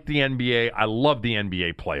 I like the NBA. I love the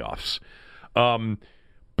NBA playoffs.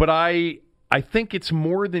 But I think it's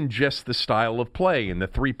more than just the style of play and the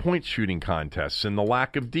 3-point shooting contests and the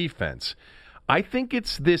lack of defense. I think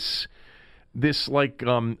it's this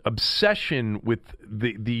obsession with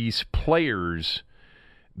these players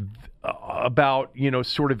about,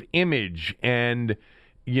 sort of image and,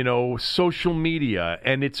 social media.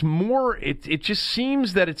 And it's more, it just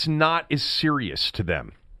seems that it's not as serious to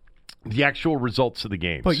them, the actual results of the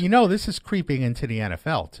games. But, this is creeping into the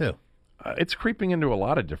NFL, too. It's creeping into a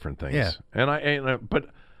lot of different things. Yeah. And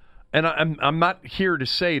I'm not here to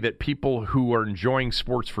say that people who are enjoying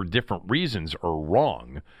sports for different reasons are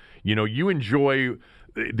wrong. You enjoy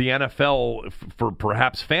the NFL for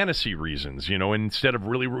perhaps fantasy reasons, instead of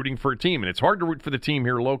really rooting for a team. And it's hard to root for the team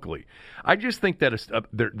here locally. I just think that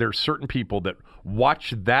there are certain people that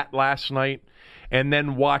watch that last night and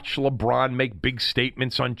then watch LeBron make big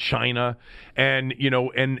statements on China, and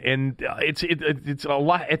it's a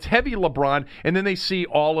lot. It's heavy LeBron, and then they see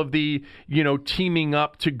all of the teaming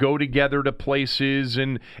up to go together to places,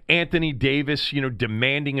 and Anthony Davis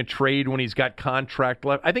demanding a trade when he's got contract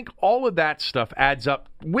left. I think all of that stuff adds up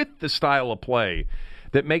with the style of play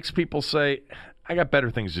that makes people say, I got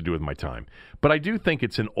better things to do with my time. But I do think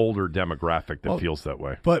it's an older demographic that feels that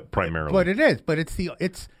way, primarily. But it is. But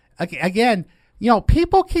it's again.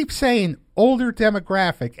 People keep saying older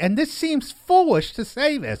demographic, and this seems foolish to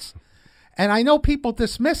say this, and I know people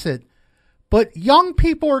dismiss it, but young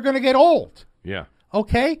people are going to get old. Yeah.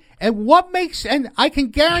 Okay? And I can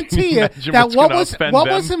guarantee you that what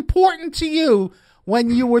was important to you when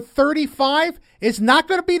you were 35 is not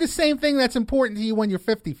going to be the same thing that's important to you when you're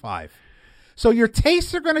 55. So your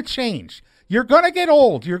tastes are going to change. You're going to get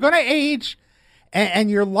old. You're going to age, and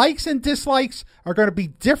your likes and dislikes are going to be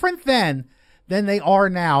different then than they are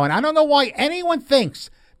now. And I don't know why anyone thinks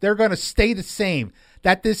they're going to stay the same,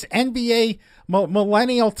 that this NBA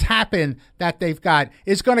millennial tap-in that they've got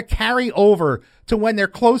is going to carry over to when they're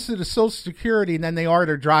closer to Social Security than they are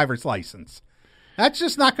their driver's license. That's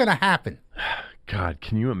just not going to happen. God,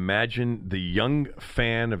 can you imagine the young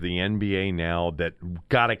fan of the NBA now that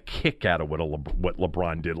got a kick out of what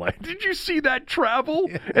LeBron did? Like, did you see that travel?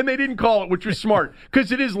 And they didn't call it, which was smart,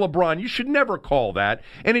 because it is LeBron. You should never call that.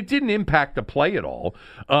 And it didn't impact the play at all.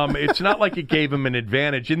 It's not like it gave him an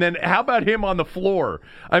advantage. And then how about him on the floor?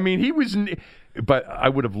 I mean, he was... But I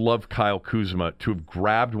would have loved Kyle Kuzma to have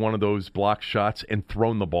grabbed one of those block shots and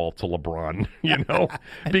thrown the ball to LeBron,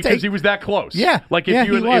 because he was that close. Yeah, like if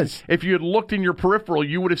you had looked in your peripheral,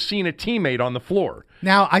 you would have seen a teammate on the floor.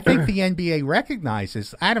 Now, I think the NBA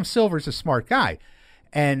recognizes Adam Silver's a smart guy,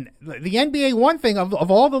 and the NBA, one thing of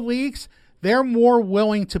all the leagues, they're more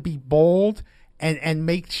willing to be bold and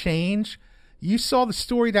make change. You saw the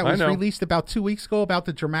story that was released about 2 weeks ago about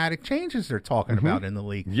the dramatic changes they're talking about in the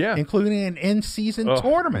league, including an in-season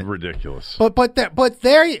tournament. Ridiculous. But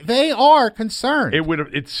they are concerned.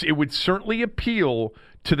 It would certainly appeal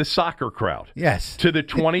to the soccer crowd. Yes. To the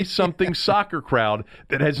 20-something soccer crowd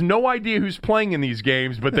that has no idea who's playing in these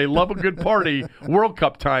games, but they love a good party World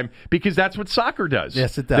Cup time because that's what soccer does.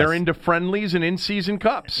 Yes, it does. They're into friendlies and in-season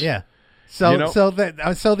cups. Yeah. So the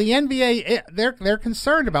NBA, they're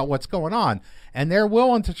concerned about what's going on, and they're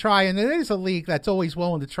willing to try. And it is a league that's always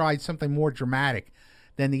willing to try something more dramatic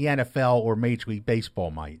than the NFL or Major League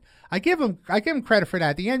Baseball might. I give them credit for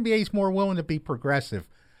that. The NBA is more willing to be progressive,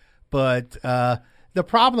 but the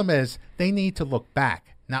problem is they need to look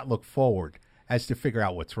back, not look forward, as to figure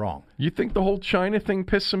out what's wrong. You think the whole China thing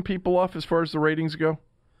pissed some people off as far as the ratings go?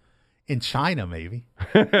 In China, maybe,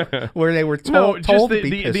 where they were told to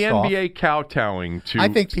be pissed the off. NBA kowtowing to. I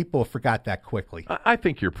think people forgot that quickly. I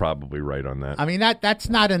think you're probably right on that. I mean, that's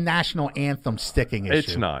not a national anthem sticking issue.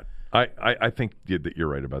 It's not. I think that you're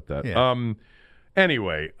right about that. Yeah.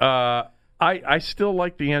 Anyway, I still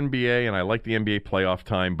like the NBA, and I like the NBA playoff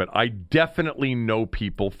time, but I definitely know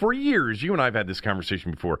people for years. You and I have had this conversation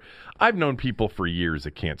before. I've known people for years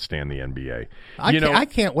that can't stand the NBA. I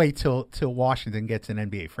can't wait till Washington gets an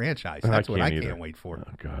NBA franchise. That's what I can't wait for.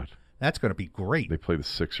 Oh, God. That's going to be great. They play the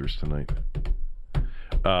Sixers tonight.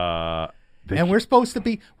 And we're supposed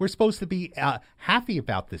to be happy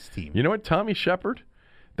about this team. You know what, Tommy Shepard?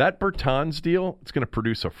 That Bertans deal, it's going to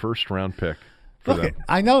produce a first-round pick. Look,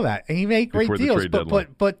 I know that. And he made great deals,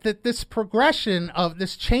 but this progression of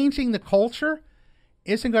this changing the culture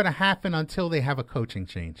isn't going to happen until they have a coaching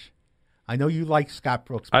change. I know you like Scott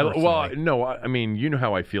Brooks personally. I mean, you know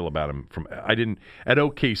how I feel about him. At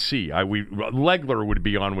OKC. Legler would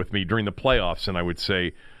be on with me during the playoffs, and I would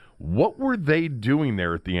say, what were they doing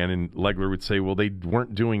there at the end? And Legler would say, well, they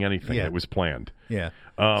weren't doing anything that was planned. Yeah.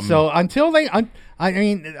 So until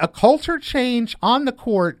a culture change on the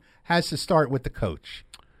court has to start with the coach,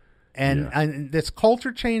 and this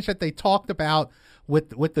culture change that they talked about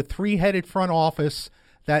with the 3-headed front office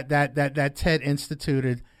that Ted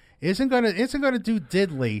instituted isn't going to do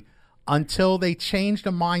diddly until they change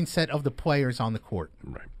the mindset of the players on the court.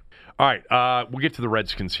 Right. All right. We'll get to the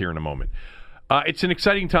Redskins here in a moment. It's an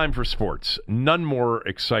exciting time for sports. None more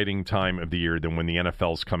exciting time of the year than when the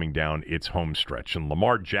NFL's coming down its home stretch. And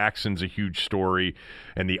Lamar Jackson's a huge story.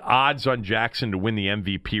 And the odds on Jackson to win the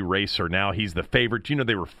MVP race are now he's the favorite. You know,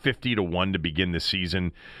 they were 50-1 to begin the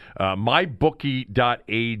season.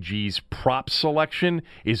 MyBookie.ag's prop selection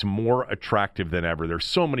is more attractive than ever. There's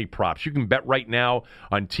so many props. You can bet right now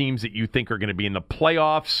on teams that you think are going to be in the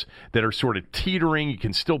playoffs that are sort of teetering. You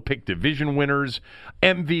can still pick division winners,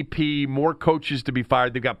 MVP, more coaches to be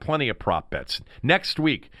fired. They've got plenty of prop bets. Next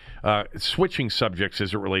week, switching subjects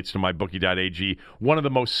as it relates to MyBookie.ag, one of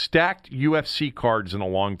the most stacked UFC cards in a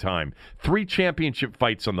long time. 3 championship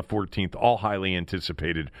fights on the 14th, all highly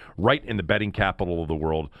anticipated, right in the betting capital of the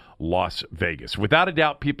world, Las Vegas. Without a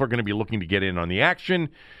doubt, people are going to be looking to get in on the action,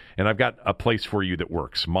 and I've got a place for you that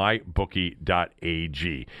works,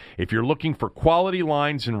 MyBookie.ag. If you're looking for quality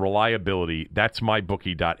lines and reliability, that's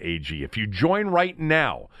MyBookie.ag. If you join right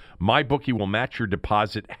now, MyBookie will match your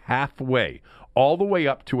deposit halfway, all the way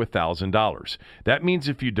up to $1,000. That means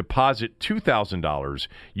if you deposit $2,000,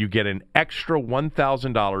 you get an extra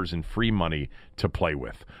 $1,000 in free money to play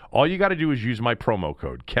with. All you got to do is use my promo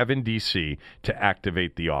code, KevinDC, to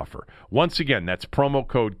activate the offer. Once again, that's promo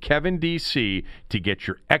code KevinDC to get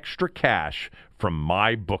your extra cash from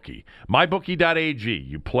MyBookie. MyBookie.ag.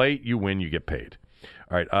 You play, you win, you get paid.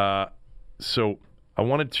 All right, so I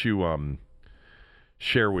wanted to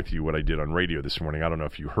share with you what I did on radio this morning. I don't know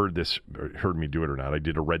if you heard this, or heard me do it or not. I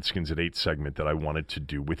did a Redskins at 8 segment that I wanted to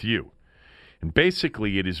do with you. And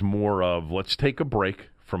basically it is more of let's take a break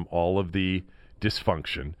from all of the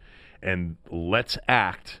dysfunction and let's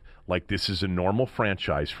act like this is a normal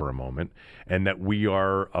franchise for a moment and that we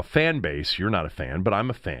are a fan base. You're not a fan, but I'm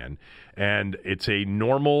a fan. And it's a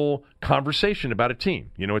normal conversation about a team.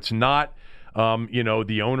 You know, it's not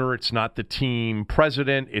the owner, it's not the team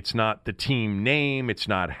president, it's not the team name, it's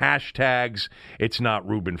not hashtags, it's not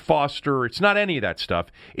Reuben Foster, it's not any of that stuff.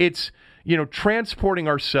 It's, transporting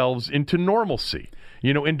ourselves into normalcy,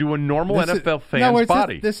 into a normal NFL fan's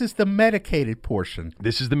body. This is the medicated portion.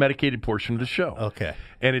 This is the medicated portion of the show. Okay.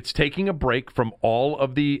 And it's taking a break from all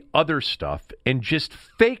of the other stuff and just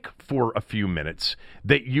fake for a few minutes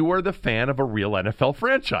that you are the fan of a real NFL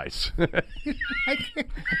franchise. How do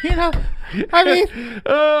you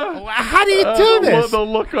do this? The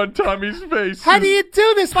look on Tommy's face. How do you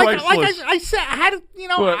do this? Priceless. Like I said,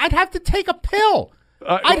 I'd have to take a pill.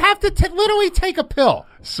 I'd have to literally take a pill.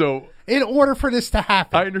 So in order for this to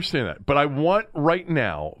happen. I understand that. But I want right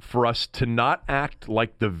now for us to not act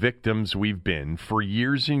like the victims we've been for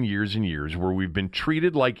years and years and years, where we've been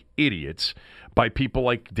treated like idiots by people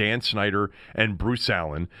like Dan Snyder and Bruce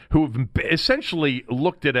Allen, who have essentially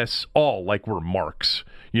looked at us all like we're marks,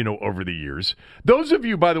 over the years. Those of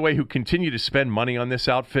you, by the way, who continue to spend money on this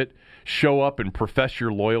outfit, show up and profess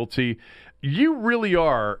your loyalty, you really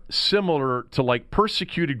are similar to like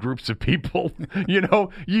persecuted groups of people.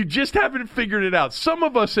 You just haven't figured it out. Some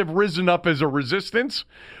of us have risen up as a resistance,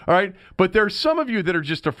 all right? But there's some of you that are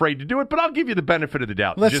just afraid to do it, but I'll give you the benefit of the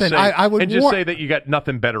doubt. Listen, just say that you got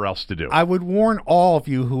nothing better else to do. I would warn all of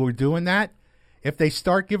you who are doing that, if they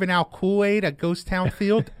start giving out Kool-Aid at Ghost Town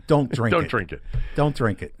Field, don't drink it. Don't drink it. Don't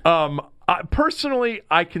drink it. Personally,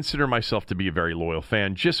 I consider myself to be a very loyal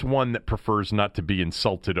fan, just one that prefers not to be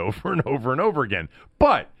insulted over and over and over again.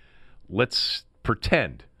 But let's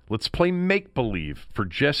pretend. Let's play make-believe for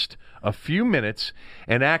just a few minutes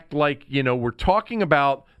and act like, we're talking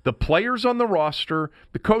about the players on the roster,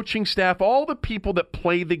 the coaching staff, all the people that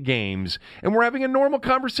play the games, and we're having a normal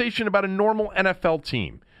conversation about a normal NFL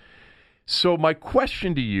team. So my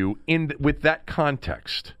question to you with that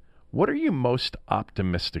context, what are you most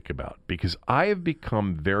optimistic about? Because I have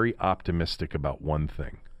become very optimistic about one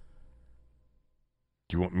thing.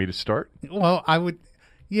 Do you want me to start? Well, I would,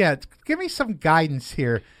 give me some guidance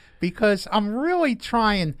here, because I'm really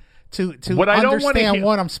trying to understand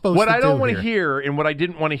what I'm supposed to do. What I don't want to hear, and what I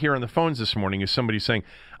didn't want to hear on the phones this morning, is somebody saying,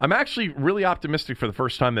 I'm actually really optimistic for the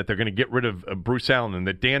first time that they're going to get rid of Bruce Allen and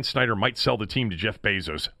that Dan Snyder might sell the team to Jeff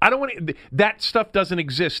Bezos. I don't want to, that stuff doesn't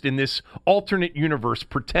exist in this alternate universe,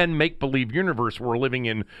 pretend make-believe universe we're living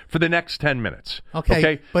in for the next 10 minutes.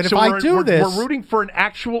 Okay? But so if we're rooting for an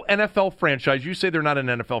actual NFL franchise. You say they're not an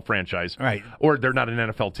NFL franchise. Right. Or they're not an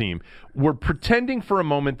NFL team. We're pretending for a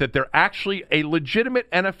moment that they're actually a legitimate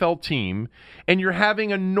NFL team, and you're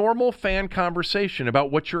having a normal fan conversation about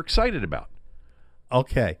what you're excited about.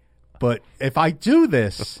 Okay, but if I do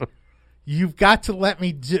this, you've got to let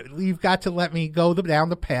me go down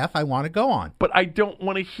the path I want to go on. But I don't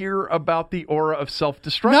want to hear about the aura of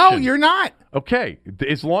self-destruction. No, you're not. Okay,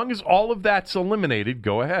 as long as all of that's eliminated,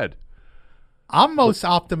 go ahead. I'm most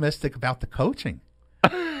optimistic about the coaching.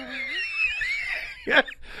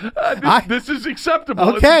 This is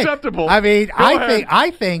acceptable. Okay. It's acceptable. I mean, I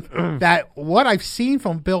I think that what I've seen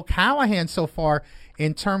from Bill Callahan so far,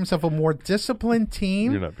 in terms of a more disciplined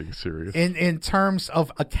team, you're not being serious. In terms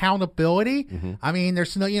of accountability, I mean,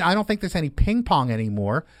 there's no, I don't think there's any ping pong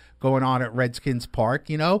anymore going on at Redskins Park.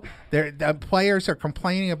 The players are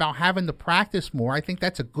complaining about having to practice more. I think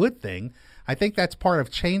that's a good thing. I think that's part of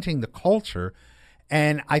changing the culture.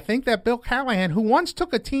 And I think that Bill Callahan, who once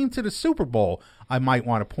took a team to the Super Bowl, I might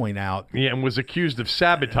want to point out. Yeah, and was accused of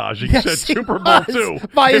sabotaging Yes, said he Super Bowl was, too.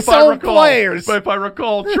 by his own players. But if I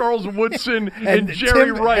recall, Charles Woodson and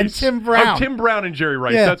Jerry Rice. And Tim Brown. Tim Brown and Jerry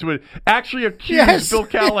Rice. Yeah. That's what actually accused Bill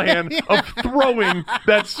Callahan of throwing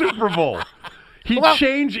that Super Bowl. He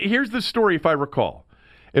changed. Here's the story, if I recall.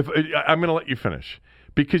 I'm going to let you finish.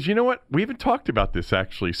 Because you know what? We haven't talked about this,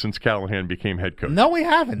 actually, since Callahan became head coach. No, we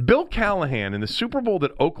haven't. Bill Callahan, in the Super Bowl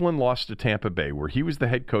that Oakland lost to Tampa Bay, where he was the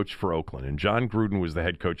head coach for Oakland, and John Gruden was the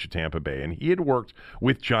head coach of Tampa Bay, and he had worked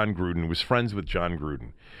with John Gruden, was friends with John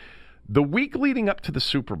Gruden. The week leading up to the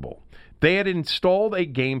Super Bowl, they had installed a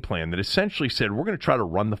game plan that essentially said, we're going to try to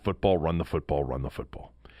run the football, run the football, run the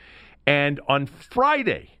football. And on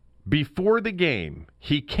Friday, before the game,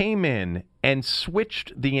 he came in and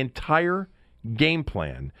switched the entire game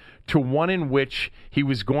plan to one in which he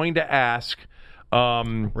was going to ask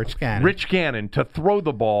Rich Gannon to throw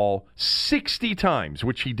the ball 60 times,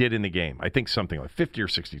 which he did in the game. I think something like 50 or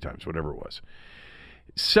 60 times, whatever it was.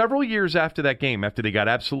 Several years after that game, after they got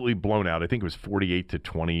absolutely blown out, I think it was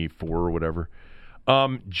 48-24 or whatever,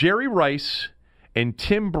 Jerry Rice and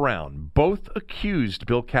Tim Brown both accused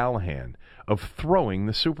Bill Callahan of throwing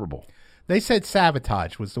the Super Bowl. They said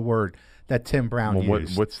sabotage was the word that Tim Brown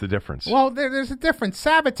used. What's the difference? Well, there's a difference.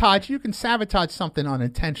 Sabotage, you can sabotage something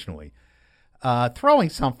unintentionally. Throwing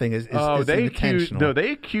something is intentional. They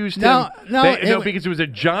accused him. Because it was a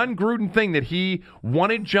John Gruden thing that he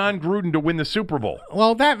wanted John Gruden to win the Super Bowl.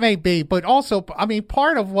 Well, that may be, but also, I mean,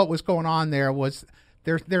 part of what was going on there was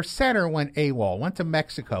their center went AWOL, went to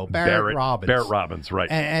Mexico. Barrett Robbins, right?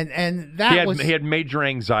 And that he had major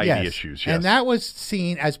anxiety issues. Yes. And that was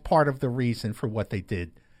seen as part of the reason for what they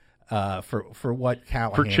did. For what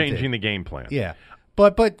Callahan for changing did. the game plan. Yeah,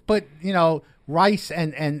 but Rice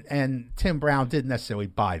and Tim Brown didn't necessarily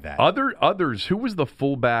buy that. Others, who was the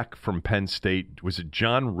fullback from Penn State? Was it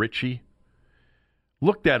John Ritchie?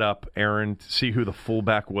 Look that up, Aaron, to see who the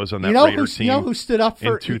fullback was on that Raider team. You know who stood up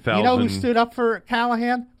for? In 2000, you know who stood up for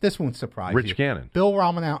Callahan? This won't surprise you. Rich Gannon. Bill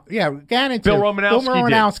Romanowski. Yeah, Gannon. Bill too.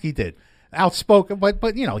 Romanowski did. Outspoken,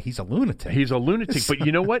 but he's a lunatic. He's a lunatic. But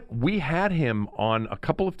you know what? We had him on a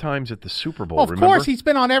couple of times at the Super Bowl. Well, of remember? course, he's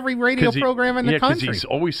been on every radio program in the country. Because he's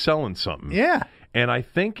always selling something. Yeah. And I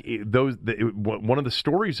think one of the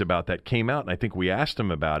stories about that came out, and I think we asked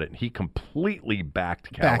him about it, and he completely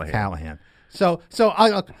backed Callahan. So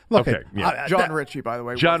look. Okay, John Ritchie, by the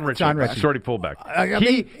way. John Ritchie, starting fullback.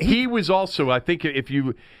 He was also, I think, if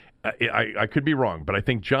you. I could be wrong, but I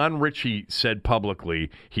think John Ritchie said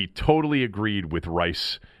publicly he totally agreed with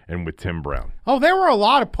Rice and with Tim Brown. Oh, there were a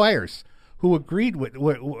lot of players who agreed with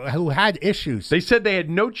who had issues. They said they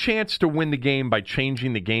had no chance to win the game by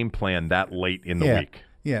changing the game plan that late in the week.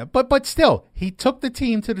 Yeah, but still, he took the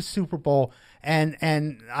team to the Super Bowl, and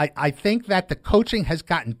I think that the coaching has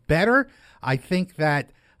gotten better. I think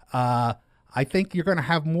that you're going to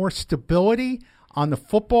have more stability on the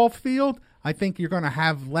football field. I think you're going to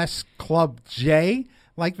have less Club J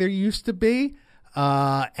like there used to be,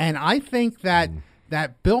 and I think that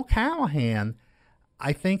Bill Callahan,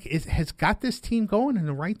 I think, has got this team going in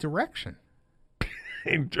the right direction.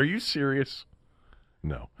 Are you serious?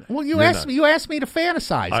 No. Well, you asked me to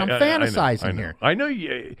fantasize. I'm fantasizing here. I know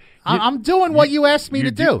you. I'm doing what you asked me to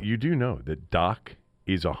do. You do know that Doc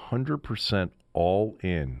is 100% all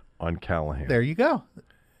in on Callahan. There you go.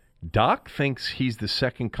 Doc thinks he's the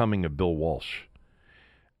second coming of Bill Walsh.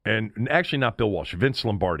 And actually not Bill Walsh. Vince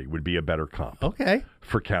Lombardi would be a better comp. Okay.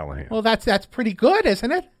 For Callahan. Well, that's pretty good,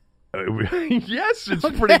 isn't it? Yes, it's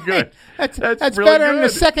pretty good. That's really better good. than the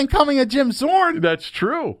second coming of Jim Zorn. That's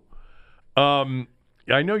true. I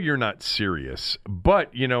know you're not serious,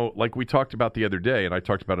 but, like we talked about the other day, and I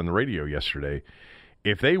talked about on the radio yesterday,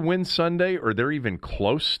 if they win Sunday or they're even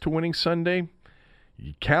close to winning Sunday,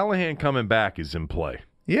 Callahan coming back is in play.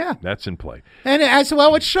 Yeah. That's in play. And as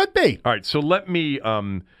well it should be. All right, so let me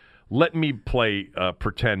play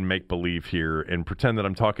pretend make-believe here and pretend that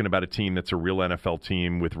I'm talking about a team that's a real NFL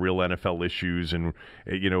team with real NFL issues and,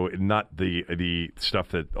 not the stuff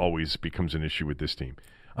that always becomes an issue with this team.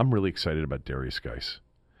 I'm really excited about Darius Geis.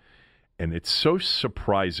 And it's so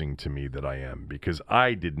surprising to me that I am because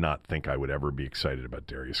I did not think I would ever be excited about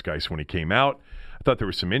Darius Geis when he came out. I thought there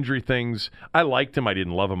were some injury things. I liked him. I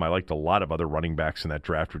didn't love him. I liked a lot of other running backs in that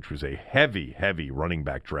draft, which was a heavy, heavy running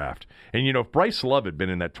back draft. And, if Bryce Love had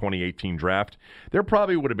been in that 2018 draft, there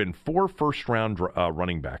probably would have been 4 first-round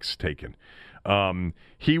running backs taken.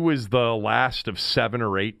 He was the last of 7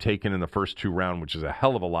 or 8 taken in the first 2 rounds, which is a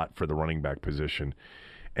hell of a lot for the running back position.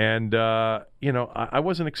 And, I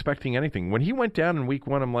wasn't expecting anything. When he went down in week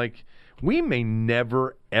 1, I'm like, we may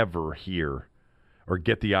never, ever hear or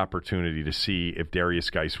get the opportunity to see if Darius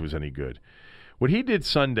Geis was any good. What he did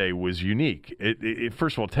Sunday was unique.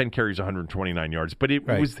 First of all, 10 carries, 129 yards, but it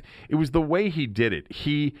was the way he did it.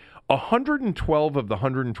 112 of the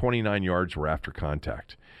 129 yards were after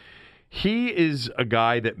contact. He is a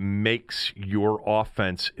guy that makes your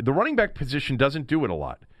offense. The running back position doesn't do it a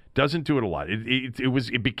lot.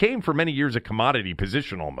 It became for many years a commodity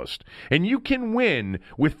position almost. And you can win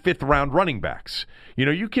with 5th-round running backs.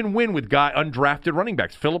 You can win with undrafted running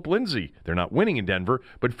backs. Philip Lindsay, they're not winning in Denver,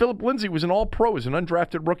 but Philip Lindsay was an all-pro as an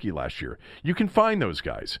undrafted rookie last year. You can find those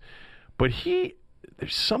guys. But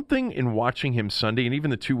there's something in watching him Sunday, and even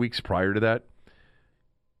the 2 weeks prior to that,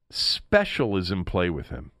 special is in play with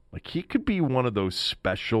him. Like he could be one of those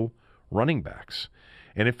special running backs.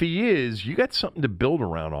 And if he is, you got something to build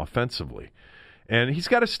around offensively. And he's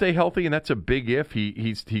got to stay healthy, and that's a big if.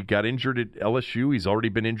 He got injured at LSU. He's already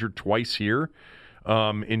been injured twice here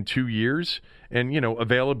in 2 years. And,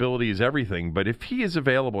 availability is everything. But if he is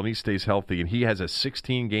available and he stays healthy and he has a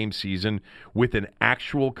 16-game season with an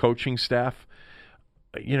actual coaching staff,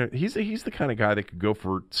 he's the kind of guy that could go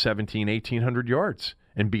for 1,800 yards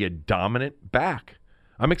and be a dominant back.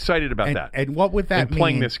 I'm excited about that. And what would that mean?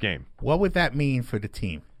 Playing this game. What would that mean for the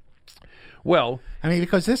team? Well,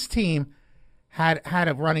 because this team had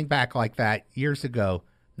a running back like that years ago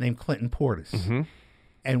named Clinton Portis. Mm-hmm.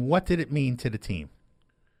 And what did it mean to the team?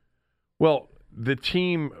 Well, the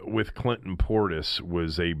team with Clinton Portis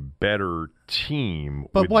was a better team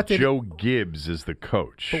with Joe Gibbs as the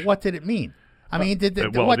coach. But what did it mean? They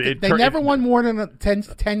never won more than 10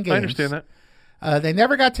 games. I understand that. They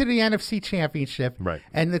never got to the NFC Championship. Right.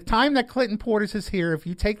 And the time that Clinton Portis is here, if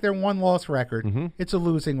you take their 1-loss record, it's a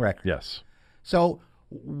losing record. Yes. So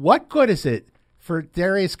what good is it for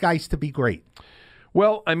Darius Geis to be great?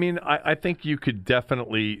 Well, I mean, I think you could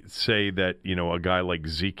definitely say that, a guy like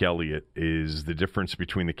Zeke Elliott is the difference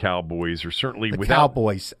between the Cowboys, or certainly the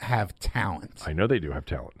Cowboys have talent. I know they do have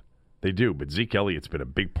talent. They do, but Zeke Elliott's been a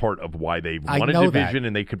big part of why they won a division,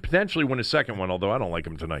 and they could potentially win a second one, although I don't like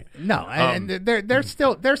them tonight. No, and they're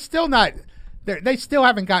still not they still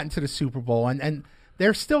haven't gotten to the Super Bowl, and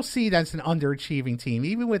they're still seen as an underachieving team,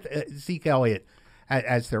 even with Zeke Elliott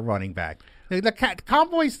as their running back. The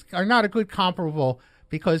Cowboys are not a good comparable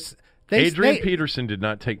because Adrian Peterson did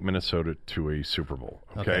not take Minnesota to a Super Bowl.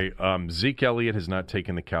 Okay. Zeke Elliott has not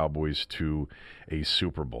taken the Cowboys to a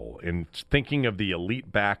Super Bowl. And thinking of the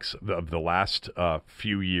elite backs of the last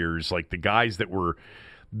few years, like the guys that were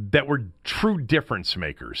true difference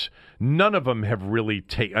makers, none of them have really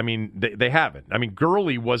taken. I mean, they haven't. I mean,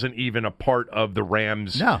 Gurley wasn't even a part of the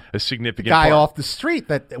Rams. No, a significant guy part. Off the street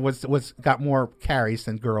that was got more carries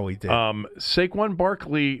than Gurley did. Saquon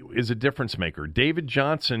Barkley is a difference maker. David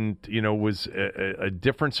Johnson, was a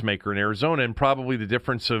difference maker in Arizona, and probably the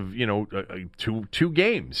difference of two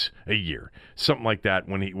games a year, something like that.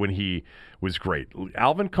 When he was great.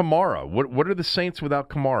 Alvin Kamara. What are the Saints without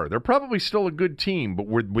Kamara? They're probably still a good team, but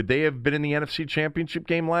would they have been in the NFC Championship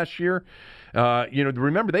game last year?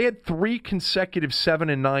 Remember, they had 3 consecutive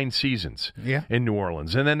 7-9 seasons in New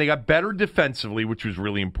Orleans. And then they got better defensively, which was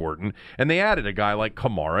really important. And they added a guy like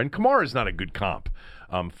Kamara. And Kamara is not a good comp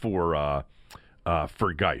for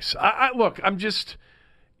Geis.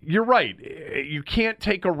 You're right. You can't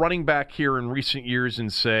take a running back here in recent years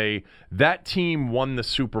and say that team won the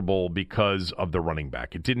Super Bowl because of the running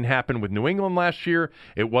back. It didn't happen with New England last year.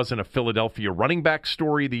 It wasn't a Philadelphia running back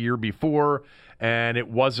story the year before. And it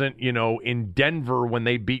wasn't, in Denver when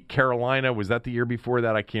they beat Carolina. Was that the year before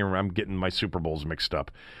that? I can't remember. I'm getting my Super Bowls mixed up.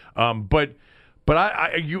 But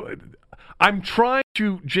I'm trying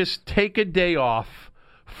to just take a day off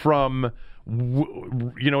from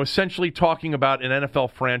essentially talking about an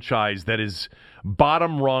NFL franchise that is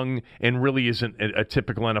bottom rung and really isn't a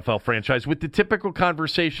typical NFL franchise with the typical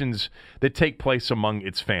conversations that take place among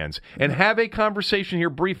its fans, and have a conversation here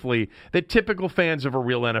briefly that typical fans of a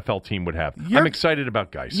real NFL team would have. I'm excited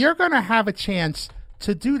about Geis. You're going to have a chance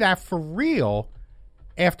to do that for real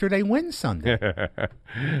after they win Sunday.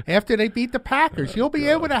 After they beat the Packers. You'll be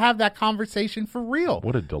able to have that conversation for real.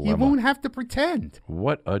 What a dilemma. You won't have to pretend.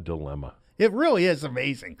 What a dilemma. It really is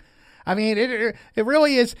amazing. I mean, it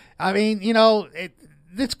really is. I mean,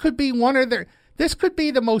 this could be this could be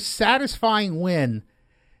the most satisfying win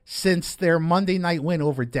since their Monday night win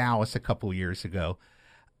over Dallas a couple years ago.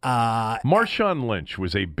 Marshawn Lynch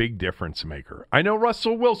was a big difference maker. I know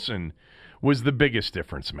Russell Wilson was the biggest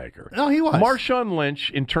difference maker. No, he was. Marshawn Lynch,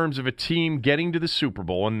 in terms of a team getting to the Super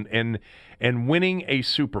Bowl and winning a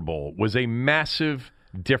Super Bowl, was a massive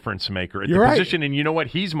difference maker at the position. And you know what?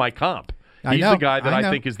 He's my comp. He's the guy that I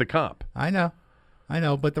think is the comp. I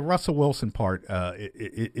know, but the Russell Wilson part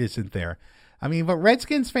isn't there. I mean, but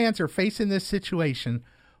Redskins fans are facing this situation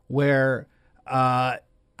where,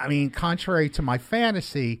 contrary to my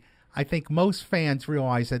fantasy, I think most fans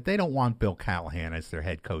realize that they don't want Bill Callahan as their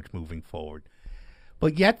head coach moving forward.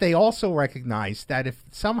 But yet they also recognize that if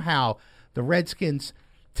somehow the Redskins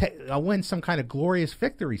win some kind of glorious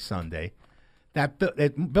victory Sunday, that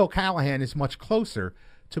Bill Callahan is much closer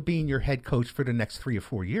to being your head coach for the next 3 or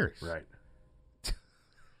 4 years. Right.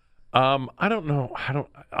 I don't know.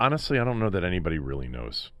 Honestly, I don't know that anybody really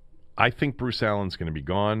knows. I think Bruce Allen's going to be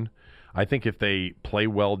gone. I think if they play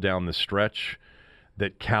well down the stretch,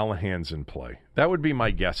 that Callahan's in play. That would be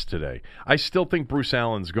my guess today. I still think Bruce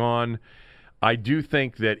Allen's gone. I do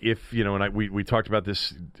think that if, and we talked about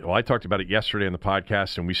this, I talked about it yesterday on the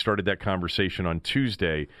podcast, and we started that conversation on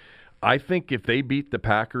Tuesday. I think if they beat the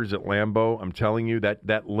Packers at Lambeau, I'm telling you,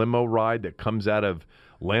 that limo ride that comes out of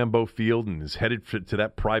Lambeau Field and is headed to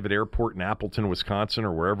that private airport in Appleton, Wisconsin,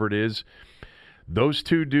 or wherever it is, those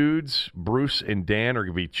two dudes, Bruce and Dan, are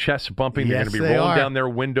going to be chest bumping. They're going to be rolling down their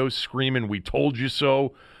windows screaming, "We told you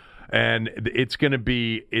so." And it's going to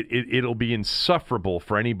be, it'll be insufferable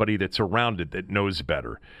for anybody that's around it that knows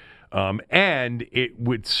better. And it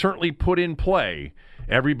would certainly put in play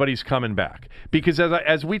everybody's coming back. Because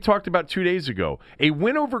as we talked about 2 days ago, a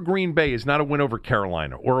win over Green Bay is not a win over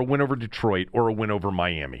Carolina or a win over Detroit or a win over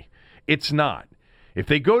Miami. It's not. If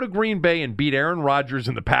they go to Green Bay and beat Aaron Rodgers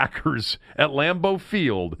and the Packers at Lambeau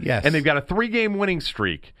Field, and they've got a 3-game winning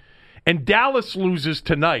streak, and Dallas loses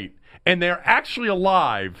tonight, and they're actually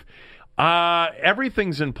alive,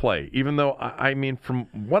 everything's in play. Even though, from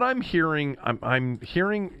what I'm hearing, I'm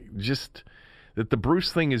hearing just that the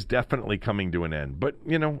Bruce thing is definitely coming to an end. But,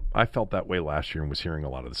 I felt that way last year and was hearing a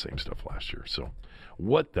lot of the same stuff last year. So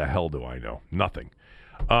what the hell do I know? Nothing.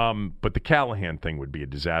 But the Callahan thing would be a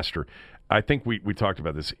disaster. I think we talked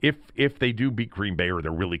about this. If they do beat Green Bay or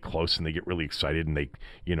they're really close and they get really excited and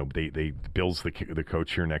they Bill's the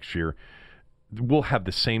coach here next year, we'll have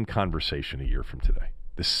the same conversation a year from today.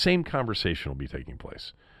 The same conversation will be taking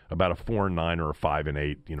place about a 4-9 or a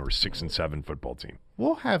 5-8, or 6-7 football team.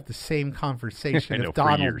 We'll have the same conversation if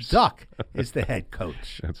Donald Duck is the head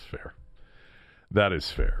coach. That's fair. That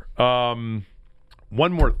is fair. One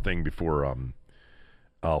more thing before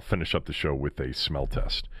I'll finish up the show with a smell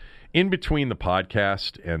test. In between the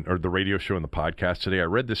podcast or the radio show and the podcast today, I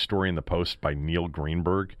read this story in the Post by Neil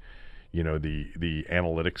Greenberg, the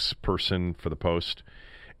analytics person for the Post,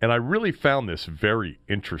 and I really found this very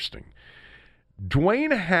interesting.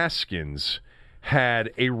 Dwayne Haskins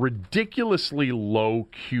had a ridiculously low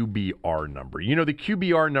QBR number. The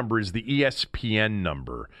QBR number is the ESPN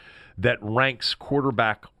number that ranks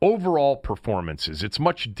quarterback overall performances. It's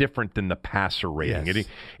much different than the passer rating. Yes.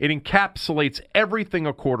 It encapsulates everything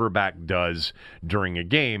a quarterback does during a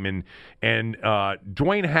game. And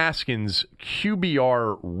Dwayne Haskins'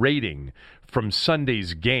 QBR rating from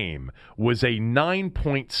Sunday's game was a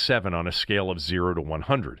 9.7 on a scale of 0 to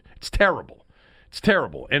 100. It's terrible. It's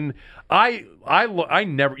terrible, and I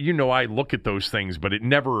never, I look at those things, but it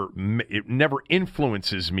never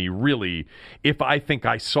influences me really if I think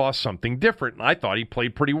I saw something different. And I thought he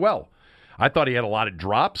played pretty well. I thought he had a lot of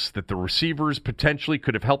drops, that the receivers potentially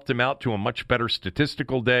could have helped him out to a much better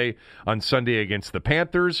statistical day on Sunday against the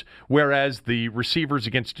Panthers, whereas the receivers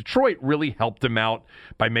against Detroit really helped him out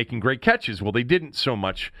by making great catches. Well, they didn't so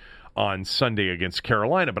much on Sunday against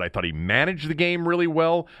Carolina, but I thought he managed the game really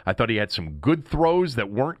well. I thought he had some good throws that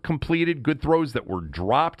weren't completed, good throws that were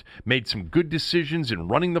dropped, made some good decisions in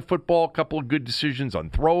running the football, a couple of good decisions on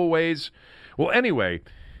throwaways. Well, anyway,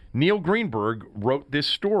 Neil Greenberg wrote this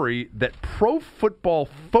story that Pro Football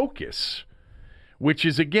Focus, which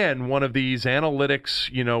is, again, one of these analytics,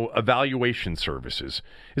 evaluation services.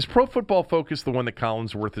 Is Pro Football Focus the one that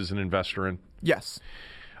Collinsworth is an investor in? Yes.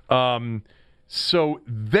 So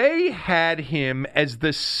they had him as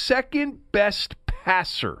the second best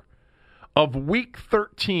passer of Week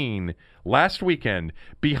 13 last weekend,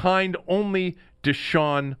 behind only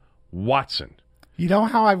Deshaun Watson. You know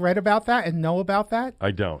how I read about that and know about that?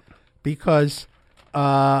 I don't. Because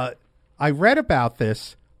I read about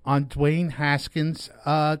this on Dwayne Haskins'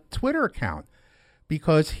 Twitter account,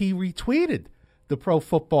 because he retweeted the Pro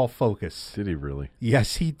Football Focus. Did he really?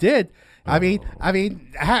 Yes, he did. I mean,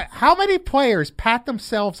 how many players pat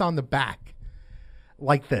themselves on the back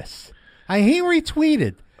like this? He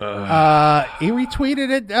retweeted. He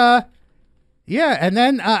retweeted it. Yeah, and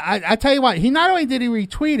then I tell you what, he not only did he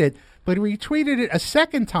retweet it, but he retweeted it a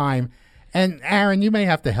second time. And Aaron, you may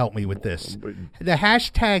have to help me with this. The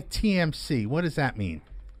hashtag TMC. What does that mean?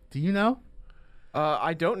 Do you know?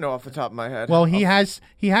 I don't know off the top of my head. Well, he has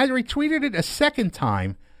retweeted it a second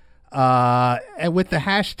time. With the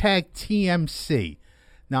hashtag TMC.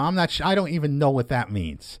 Now, I'm not sure. I don't even know what that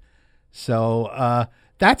means. So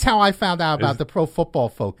that's how I found out about the Pro Football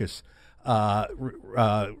Focus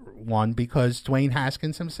one, because Dwayne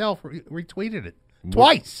Haskins himself retweeted it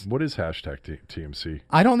twice. What is hashtag TMC?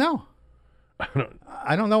 I don't know.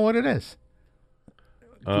 I don't know what it is.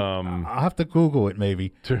 I'll have to Google it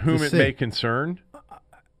maybe. To whom it may concern?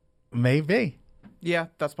 Maybe. Yeah,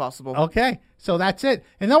 that's possible. Okay, so that's it.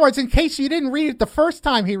 In other words, in case you didn't read it the first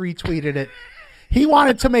time he retweeted it, he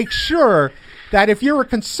wanted to make sure that if you were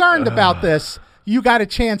concerned about this, you got a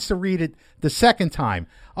chance to read it the second time.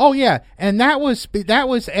 Oh yeah, and that was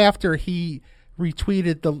after he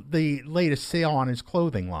retweeted the latest sale on his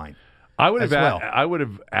clothing line. I would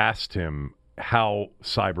have asked him how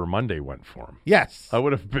Cyber Monday went for him. Yes. I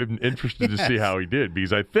would have been interested to see how he did,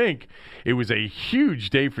 because I think it was a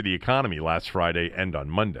huge day for the economy last Friday and on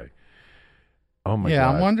Monday. Oh, my God. Yeah,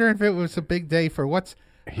 I'm wondering if it was a big day for what's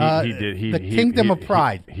he did. The Kingdom of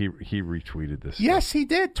Pride. He retweeted this. Yes, he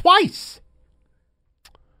did. Twice.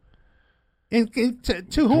 To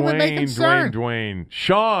whom it may concern. Dwayne.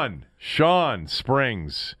 Sean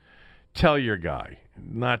Springs, tell your guy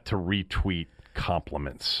not to retweet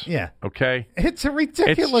compliments. Yeah. Okay? It's a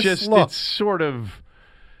ridiculous look. It's sort of,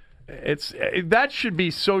 that should be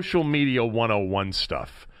social media 101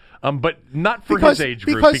 stuff. But not for his age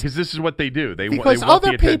group, because this is what they do. They want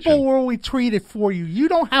other the attention. people will retweet it for you. You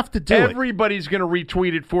don't have to do it. Everybody's going to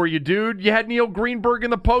retweet it for you, dude. You had Neil Greenberg in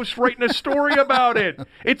the Post writing a story about it.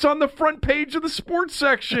 It's on the front page of the sports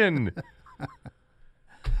section.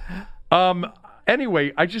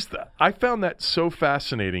 Anyway, I found that so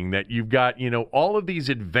fascinating that you've got, all of these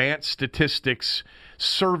advanced statistics,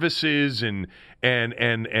 services and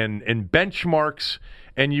benchmarks,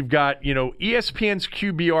 and you've got, ESPN's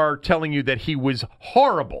QBR telling you that he was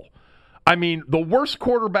horrible. I mean, the worst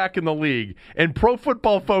quarterback in the league, and Pro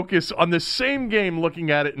Football Focus on the same game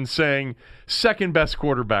looking at it and saying second best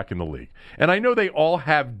quarterback in the league. And I know they all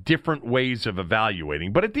have different ways of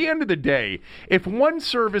evaluating, but at the end of the day, if one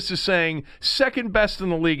service is saying second best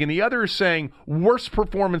in the league and the other is saying worst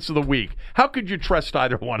performance of the week, how could you trust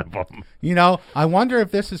either one of them? I wonder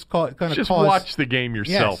if this is going to cause... Just watch the game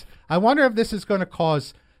yourself. Yes, I wonder if this is going to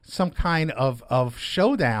cause some kind of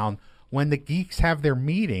showdown when the geeks have their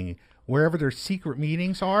meeting, wherever their secret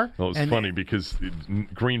meetings are. Well, it's funny because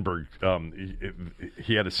Greenberg,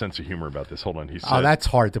 he had a sense of humor about this. Hold on. He said, "Oh, that's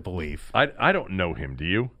hard to believe." I don't know him. Do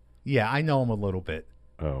you? Yeah, I know him a little bit.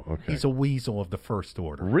 Oh, okay. He's a weasel of the first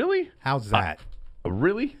order. Really? How's that?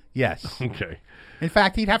 Really? Yes. Okay. In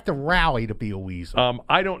fact, he'd have to rally to be a weasel.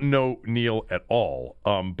 I don't know Neil at all,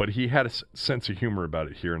 but he had a sense of humor about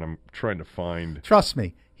it here, and I'm trying to find... Trust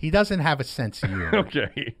me, he doesn't have a sense of humor.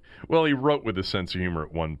 Okay. Well, he wrote with a sense of humor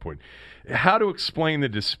at one point. How to explain the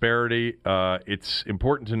disparity? It's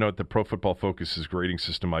important to note that Pro Football Focus's grading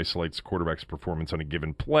system isolates the quarterback's performance on a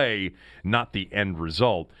given play, not the end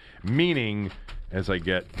result. Meaning, as I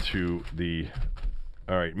get to the...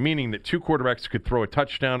 All right, meaning that two quarterbacks could throw a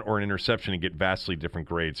touchdown or an interception and get vastly different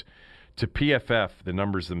grades. To PFF, the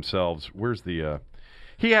numbers themselves, where's the...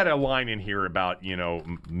 He had a line in here about,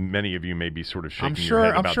 many of you may be sort of shaking your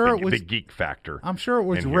head about the geek factor. I'm sure it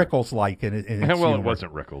was Rickles-like in its Well, humor. it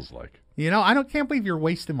wasn't Rickles-like. I can't believe you're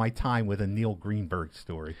wasting my time with a Neil Greenberg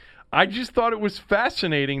story. I just thought it was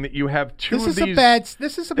fascinating that you have This is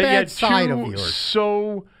a bad side of yours.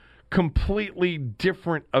 So completely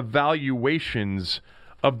different evaluations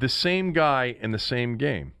of the same guy in the same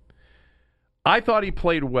game. I thought he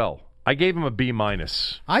played well. I gave him a B-.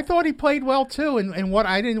 I thought he played well too, and what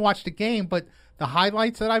I didn't watch the game, but the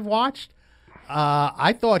highlights that I've watched,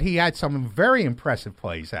 I thought he had some very impressive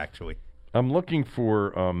plays. Actually, I'm looking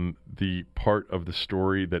for the part of the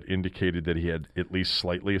story that indicated that he had at least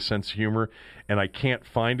slightly a sense of humor, and I can't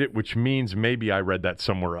find it, which means maybe I read that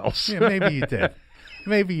somewhere else. Yeah, maybe you did.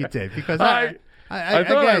 Maybe you did because I thought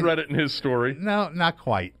again, I read it in his story. No, not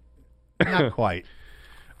quite. Not quite.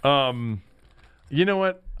 You know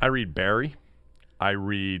what? I read Barry. I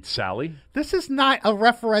read Sally. This is not a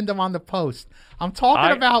referendum on the Post. I'm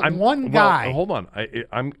talking about one guy. Well, hold on.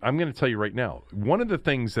 I'm going to tell you right now. One of the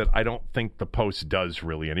things that I don't think the Post does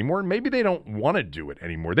really anymore, and maybe they don't want to do it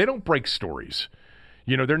anymore, they don't break stories.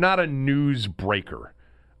 They're not a news breaker.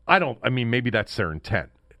 Maybe that's their intent.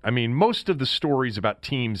 Most of the stories about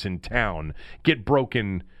teams in town get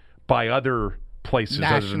broken by other places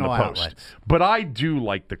other than the Post. Outlets. But I do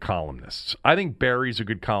like the columnists. I think Barry's a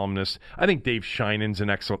good columnist. I think Dave Scheinen's an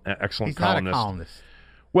excellent he's columnist. Not a columnist.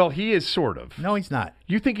 Well, he is sort of. No, he's not.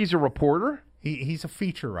 You think he's a reporter? He's a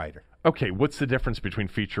feature writer. Okay, what's the difference between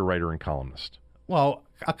feature writer and columnist? Well,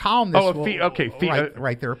 a columnist will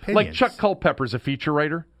write their opinions. Like Chuck Culpepper's a feature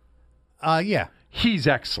writer? Yeah. He's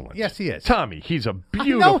excellent. Yes, he is. Tommy, he's a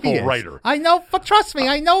beautiful writer. I know, but trust me,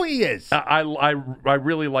 I know he is. I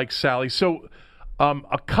really like Sally. So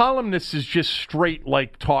a columnist is just straight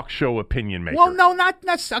like talk show opinion maker. Well, no, not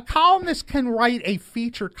necessarily. A columnist can write a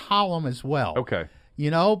feature column as well. Okay.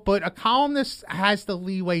 But a columnist has the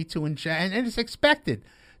leeway to inject, and it's expected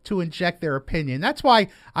to inject their opinion. That's why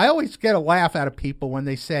I always get a laugh out of people when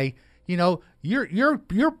they say,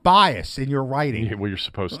 you're biased in your writing. Yeah, well, you're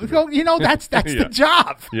supposed to. That's yeah. the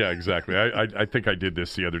job. Yeah, exactly. I think I did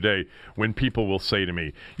this the other day when people will say to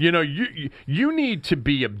me, you need to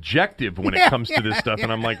be objective when it comes to this stuff.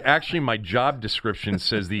 And I'm like, actually, my job description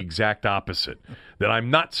says the exact opposite, that I'm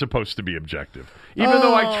not supposed to be objective, even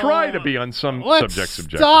though I try to be on some subjects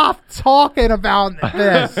objective. Stop talking about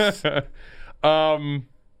this.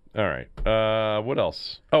 All right. What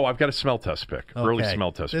else? Oh, I've got a smell test pick. Okay. Early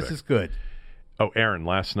smell test pick. This is good. Oh, Aaron,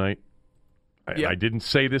 last night, I didn't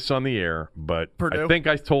say this on the air, but Purdue? I think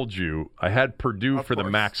I told you I had Purdue Of for the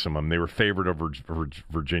course. maximum. They were favored over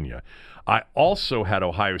Virginia. I also had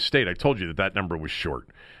Ohio State. I told you that number was short.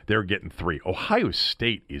 They were getting 3. Ohio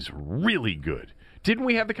State is really good. Didn't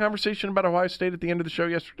we have the conversation about Ohio State at the end of the show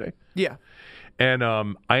yesterday? Yeah. And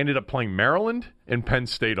I ended up playing Maryland and Penn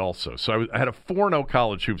State also. So I had a 4-0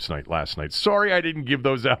 college hoops night last night. Sorry I didn't give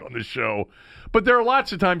those out on the show. But there are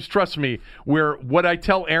lots of times, trust me, where what I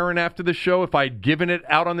tell Aaron after the show, if I'd given it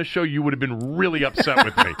out on the show, you would have been really upset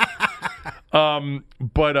with me.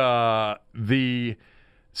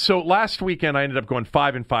 So last weekend I ended up going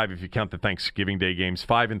 5-5 if you count the Thanksgiving Day games,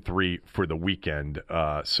 5-3 for the weekend.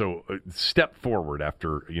 So step forward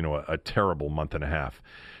after a terrible month and a half.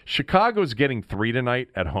 Chicago's getting 3 tonight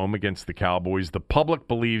at home against the Cowboys. The public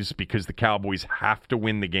believes because the Cowboys have to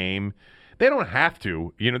win the game. They don't have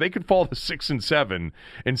to. They could fall to 6-7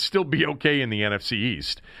 and still be okay in the NFC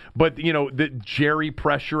East. But, the Jerry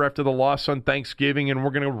pressure after the loss on Thanksgiving and we're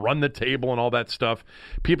going to run the table and all that stuff,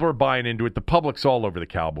 people are buying into it. The public's all over the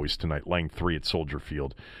Cowboys tonight, laying 3 at Soldier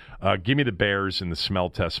Field. Give me the Bears in the smell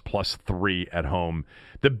test plus 3 at home.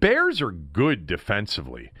 The Bears are good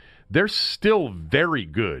defensively. They're still very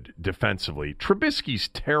good defensively. Trubisky's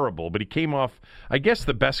terrible, but he came off, I guess,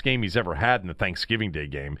 the best game he's ever had in the Thanksgiving Day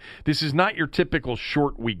game. This is not your typical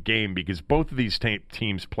short week game because both of these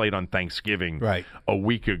teams played on Thanksgiving a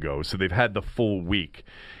week ago, so they've had the full week.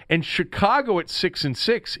 And Chicago at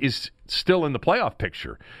 6-6 is still in the playoff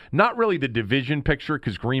picture. Not really the division picture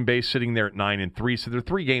because Green Bay's sitting there at 9-3, so they're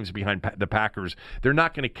 3 games behind the Packers. They're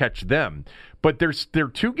not going to catch them. But they're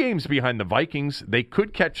 2 games behind the Vikings. They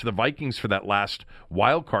could catch the Vikings for that last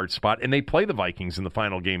wild card spot, and they play the Vikings in the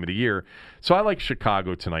final game of the year. So I like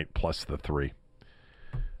Chicago tonight plus the 3.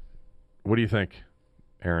 What do you think,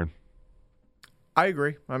 Aaron? I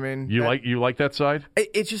agree. I mean, you like that side?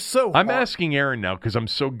 It's just so I'm hard. asking Aaron now because I'm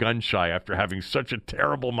so gun shy after having such a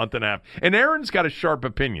terrible month and a half. And Aaron's got a sharp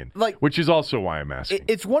opinion, which is also why I'm asking.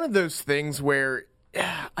 It's one of those things where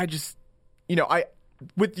I just,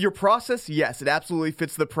 with your process, yes, it absolutely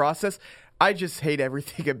fits the process. I just hate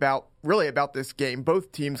everything about this game.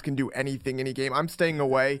 Both teams can do anything, any game. I'm staying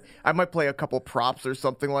away. I might play a couple props or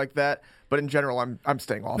something like that. But in general, I'm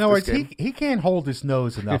staying off this game. He can't hold his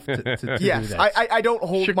nose enough to yes, do that. I don't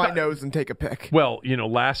hold my nose and take a pick. Well,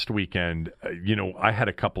 last weekend, I had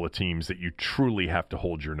a couple of teams that you truly have to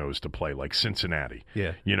hold your nose to play, like Cincinnati.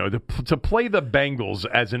 Yeah. To play the Bengals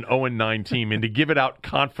as an 0-9 team and to give it out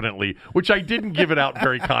confidently, which I didn't give it out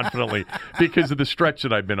very confidently because of the stretch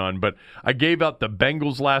that I've been on. But I gave out the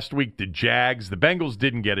Bengals last week, the Jags. The Bengals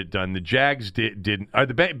didn't get it done. The Jags didn't.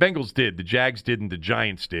 The Bengals did. The Jags didn't. The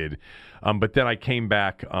Giants did. But then I came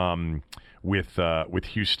back with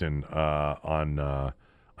Houston on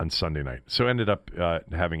Sunday night. So ended up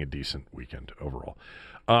having a decent weekend overall.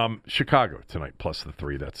 Chicago tonight plus the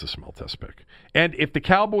 3. That's the smell test pick. And if the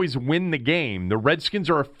Cowboys win the game, the Redskins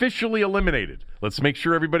are officially eliminated. Let's make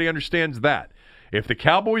sure everybody understands that. If the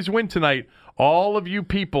Cowboys win tonight, all of you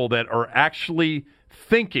people that are actually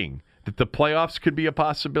thinking that the playoffs could be a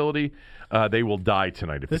possibility, they will die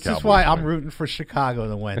tonight if the Cowboys win. This is why I'm rooting for Chicago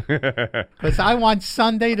to win. Because I want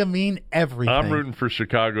Sunday to mean everything. I'm rooting for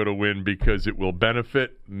Chicago to win because it will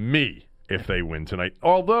benefit me if they win tonight.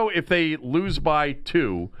 Although if they lose by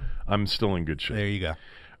 2, I'm still in good shape. There you go.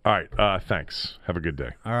 All right. Thanks. Have a good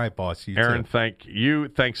day. All right, boss. You Aaron, too. thank you.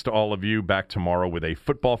 Thanks to all of you. Back tomorrow with a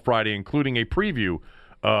Football Friday, including a preview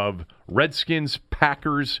of Redskins,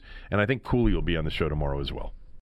 Packers, and I think Cooley will be on the show tomorrow as well.